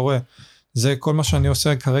מתחיל, אתה רואה, זה כל מה שאני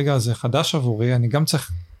עושה כרגע, זה חדש עבורי, אני גם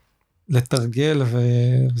צריך לתרגל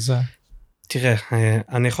וזה. תראה,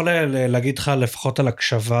 אני יכול להגיד לך לפחות על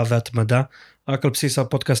הקשבה והתמדה, רק על בסיס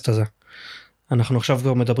הפודקאסט הזה. אנחנו עכשיו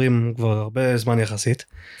כבר מדברים כבר הרבה זמן יחסית.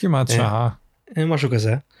 כמעט שעה. משהו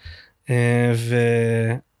כזה.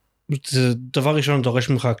 וזה דבר ראשון דורש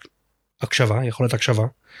ממך הקשבה, יכולת הקשבה,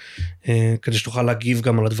 כדי שתוכל להגיב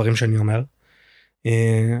גם על הדברים שאני אומר.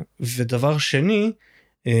 ודבר שני,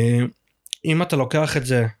 אם אתה לוקח את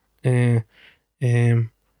זה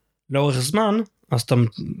לאורך זמן, אז אתה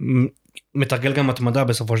מתרגל גם התמדה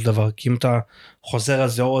בסופו של דבר, כי אם אתה חוזר על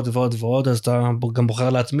זה עוד ועוד ועוד, אז אתה גם בוחר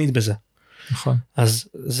להתמיד בזה. נכון. אז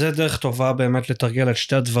זה דרך טובה באמת לתרגל את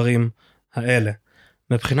שתי הדברים האלה.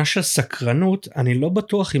 מבחינה של סקרנות, אני לא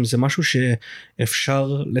בטוח אם זה משהו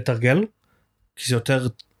שאפשר לתרגל, כי זה יותר,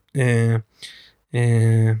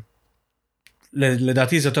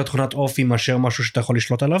 לדעתי זה יותר תכונת אופי מאשר משהו שאתה יכול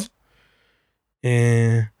לשלוט עליו.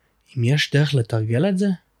 אם יש דרך לתרגל את זה,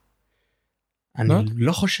 אני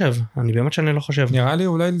לא חושב, אני באמת שאני לא חושב. נראה לי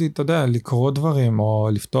אולי, אתה יודע, לקרוא דברים, או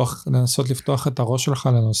לנסות לפתוח את הראש שלך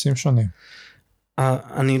לנושאים שונים.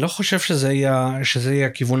 אני לא חושב שזה יהיה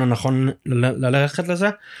הכיוון הנכון ללכת לזה,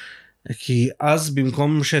 כי אז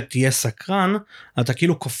במקום שתהיה סקרן, אתה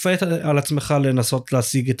כאילו כופה על עצמך לנסות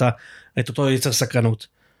להשיג את אותו יצר סקרנות.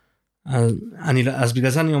 אז בגלל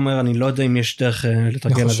זה אני אומר, אני לא יודע אם יש דרך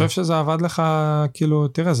לתרגל את זה. אני חושב שזה עבד לך, כאילו,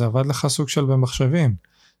 תראה, זה עבד לך סוג של במחשבים,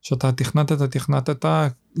 שאתה תכנתת,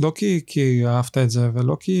 לא כי אהבת את זה,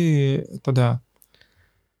 ולא כי, אתה יודע.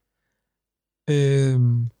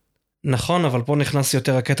 נכון, אבל פה נכנס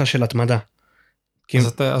יותר הקטע של התמדה.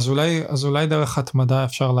 אז אולי דרך התמדה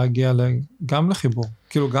אפשר להגיע גם לחיבור,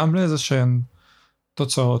 כאילו גם לאיזה שהן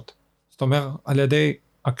תוצאות. זאת אומרת, על ידי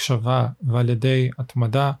הקשבה ועל ידי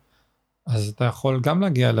התמדה, אז אתה יכול גם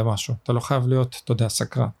להגיע למשהו, אתה לא חייב להיות, אתה יודע,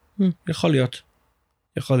 סקרן. יכול להיות,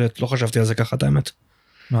 לא חשבתי על זה ככה, את האמת.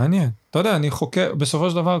 מעניין, אתה יודע, אני חוקר, בסופו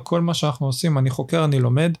של דבר, כל מה שאנחנו עושים, אני חוקר, אני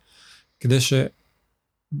לומד, כדי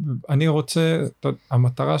שאני רוצה,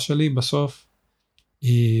 המטרה שלי בסוף,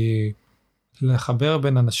 היא לחבר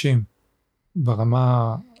בין אנשים,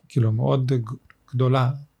 ברמה, כאילו, מאוד גדולה,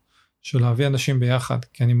 של להביא אנשים ביחד,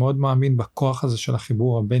 כי אני מאוד מאמין בכוח הזה של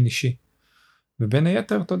החיבור הבין אישי, ובין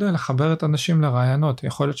היתר, אתה יודע, לחבר את אנשים לרעיונות,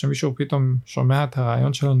 יכול להיות שמישהו פתאום שומע את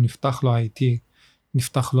הרעיון שלנו, נפתח לו ה-IT,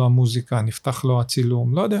 נפתח לו המוזיקה, נפתח לו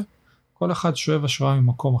הצילום, לא יודע, כל אחד שואב השראה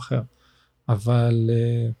ממקום אחר, אבל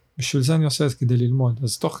בשביל זה אני עושה את זה כדי ללמוד,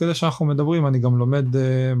 אז תוך כדי שאנחנו מדברים, אני גם לומד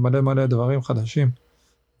מלא דברים חדשים,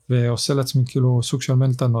 ועושה לעצמי כאילו סוג של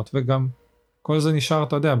מלטנות, וגם כל זה נשאר,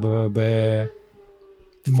 אתה יודע,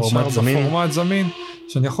 בפורמט זמין,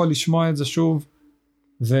 שאני יכול לשמוע את זה שוב,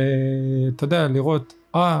 ואתה יודע, לראות,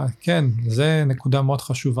 כן, זה נקודה מאוד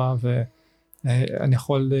חשובה, ואני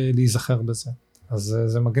יכול להיזכר בזה. אז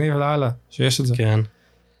זה מגניב להלאה, שיש את זה. כן.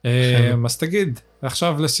 אז תגיד,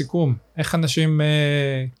 עכשיו לסיכום, איך אנשים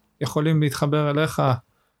יכולים להתחבר אליך,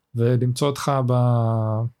 ולמצוא אותך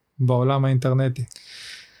בעולם האינטרנטי?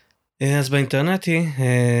 אז באינטרנטי,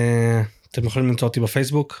 אתם יכולים למצוא אותי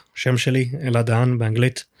בפייסבוק, שם שלי, אלעד דהן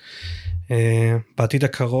באנגלית. בעתיד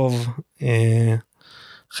הקרוב,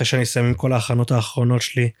 אחרי שאני אסיים עם כל ההכנות האחרונות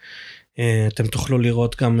שלי, אתם תוכלו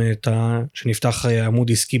לראות גם שנפתח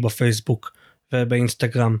עמוד עסקי בפייסבוק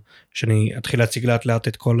ובאינסטגרם, שאני אתחיל להציג לאט לאט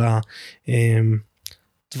את כל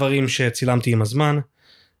הדברים שצילמתי עם הזמן.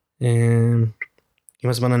 עם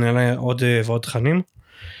הזמן אני אעלה עוד ועוד תכנים.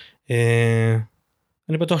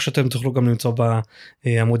 אני בטוח שאתם תוכלו גם למצוא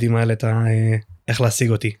בעמודים האלה איך להשיג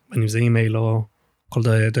אותי, אם זה אימייל או כל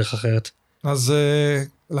דרך אחרת. אז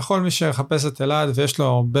לכל מי שחפש את אלעד ויש לו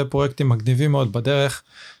הרבה פרויקטים מגניבים מאוד בדרך,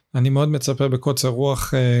 אני מאוד מצפה בקוצר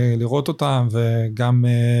רוח לראות אותם, וגם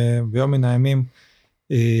ביום מן הימים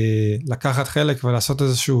לקחת חלק ולעשות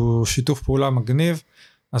איזשהו שיתוף פעולה מגניב,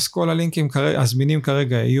 אז כל הלינקים הזמינים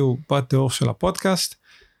כרגע יהיו בתיאור של הפודקאסט,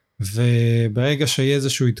 וברגע שיהיה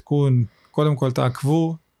איזשהו עדכון, קודם כל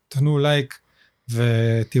תעקבו, תנו לייק,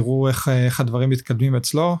 ותראו איך הדברים מתקדמים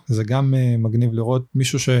אצלו, זה גם מגניב לראות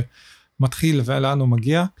מישהו שמתחיל ולאן הוא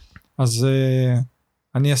מגיע, אז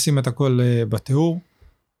אני אשים את הכל בתיאור,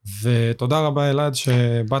 ותודה רבה אלעד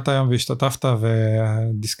שבאת היום והשתתפת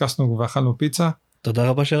ודיסקסנו ואכלנו פיצה. תודה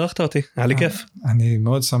רבה שערכת אותי, היה לי כיף. אני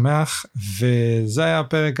מאוד שמח, וזה היה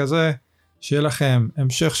הפרק הזה, שיהיה לכם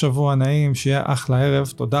המשך שבוע נעים, שיהיה אחלה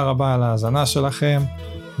ערב, תודה רבה על ההאזנה שלכם,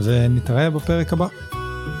 ונתראה בפרק הבא.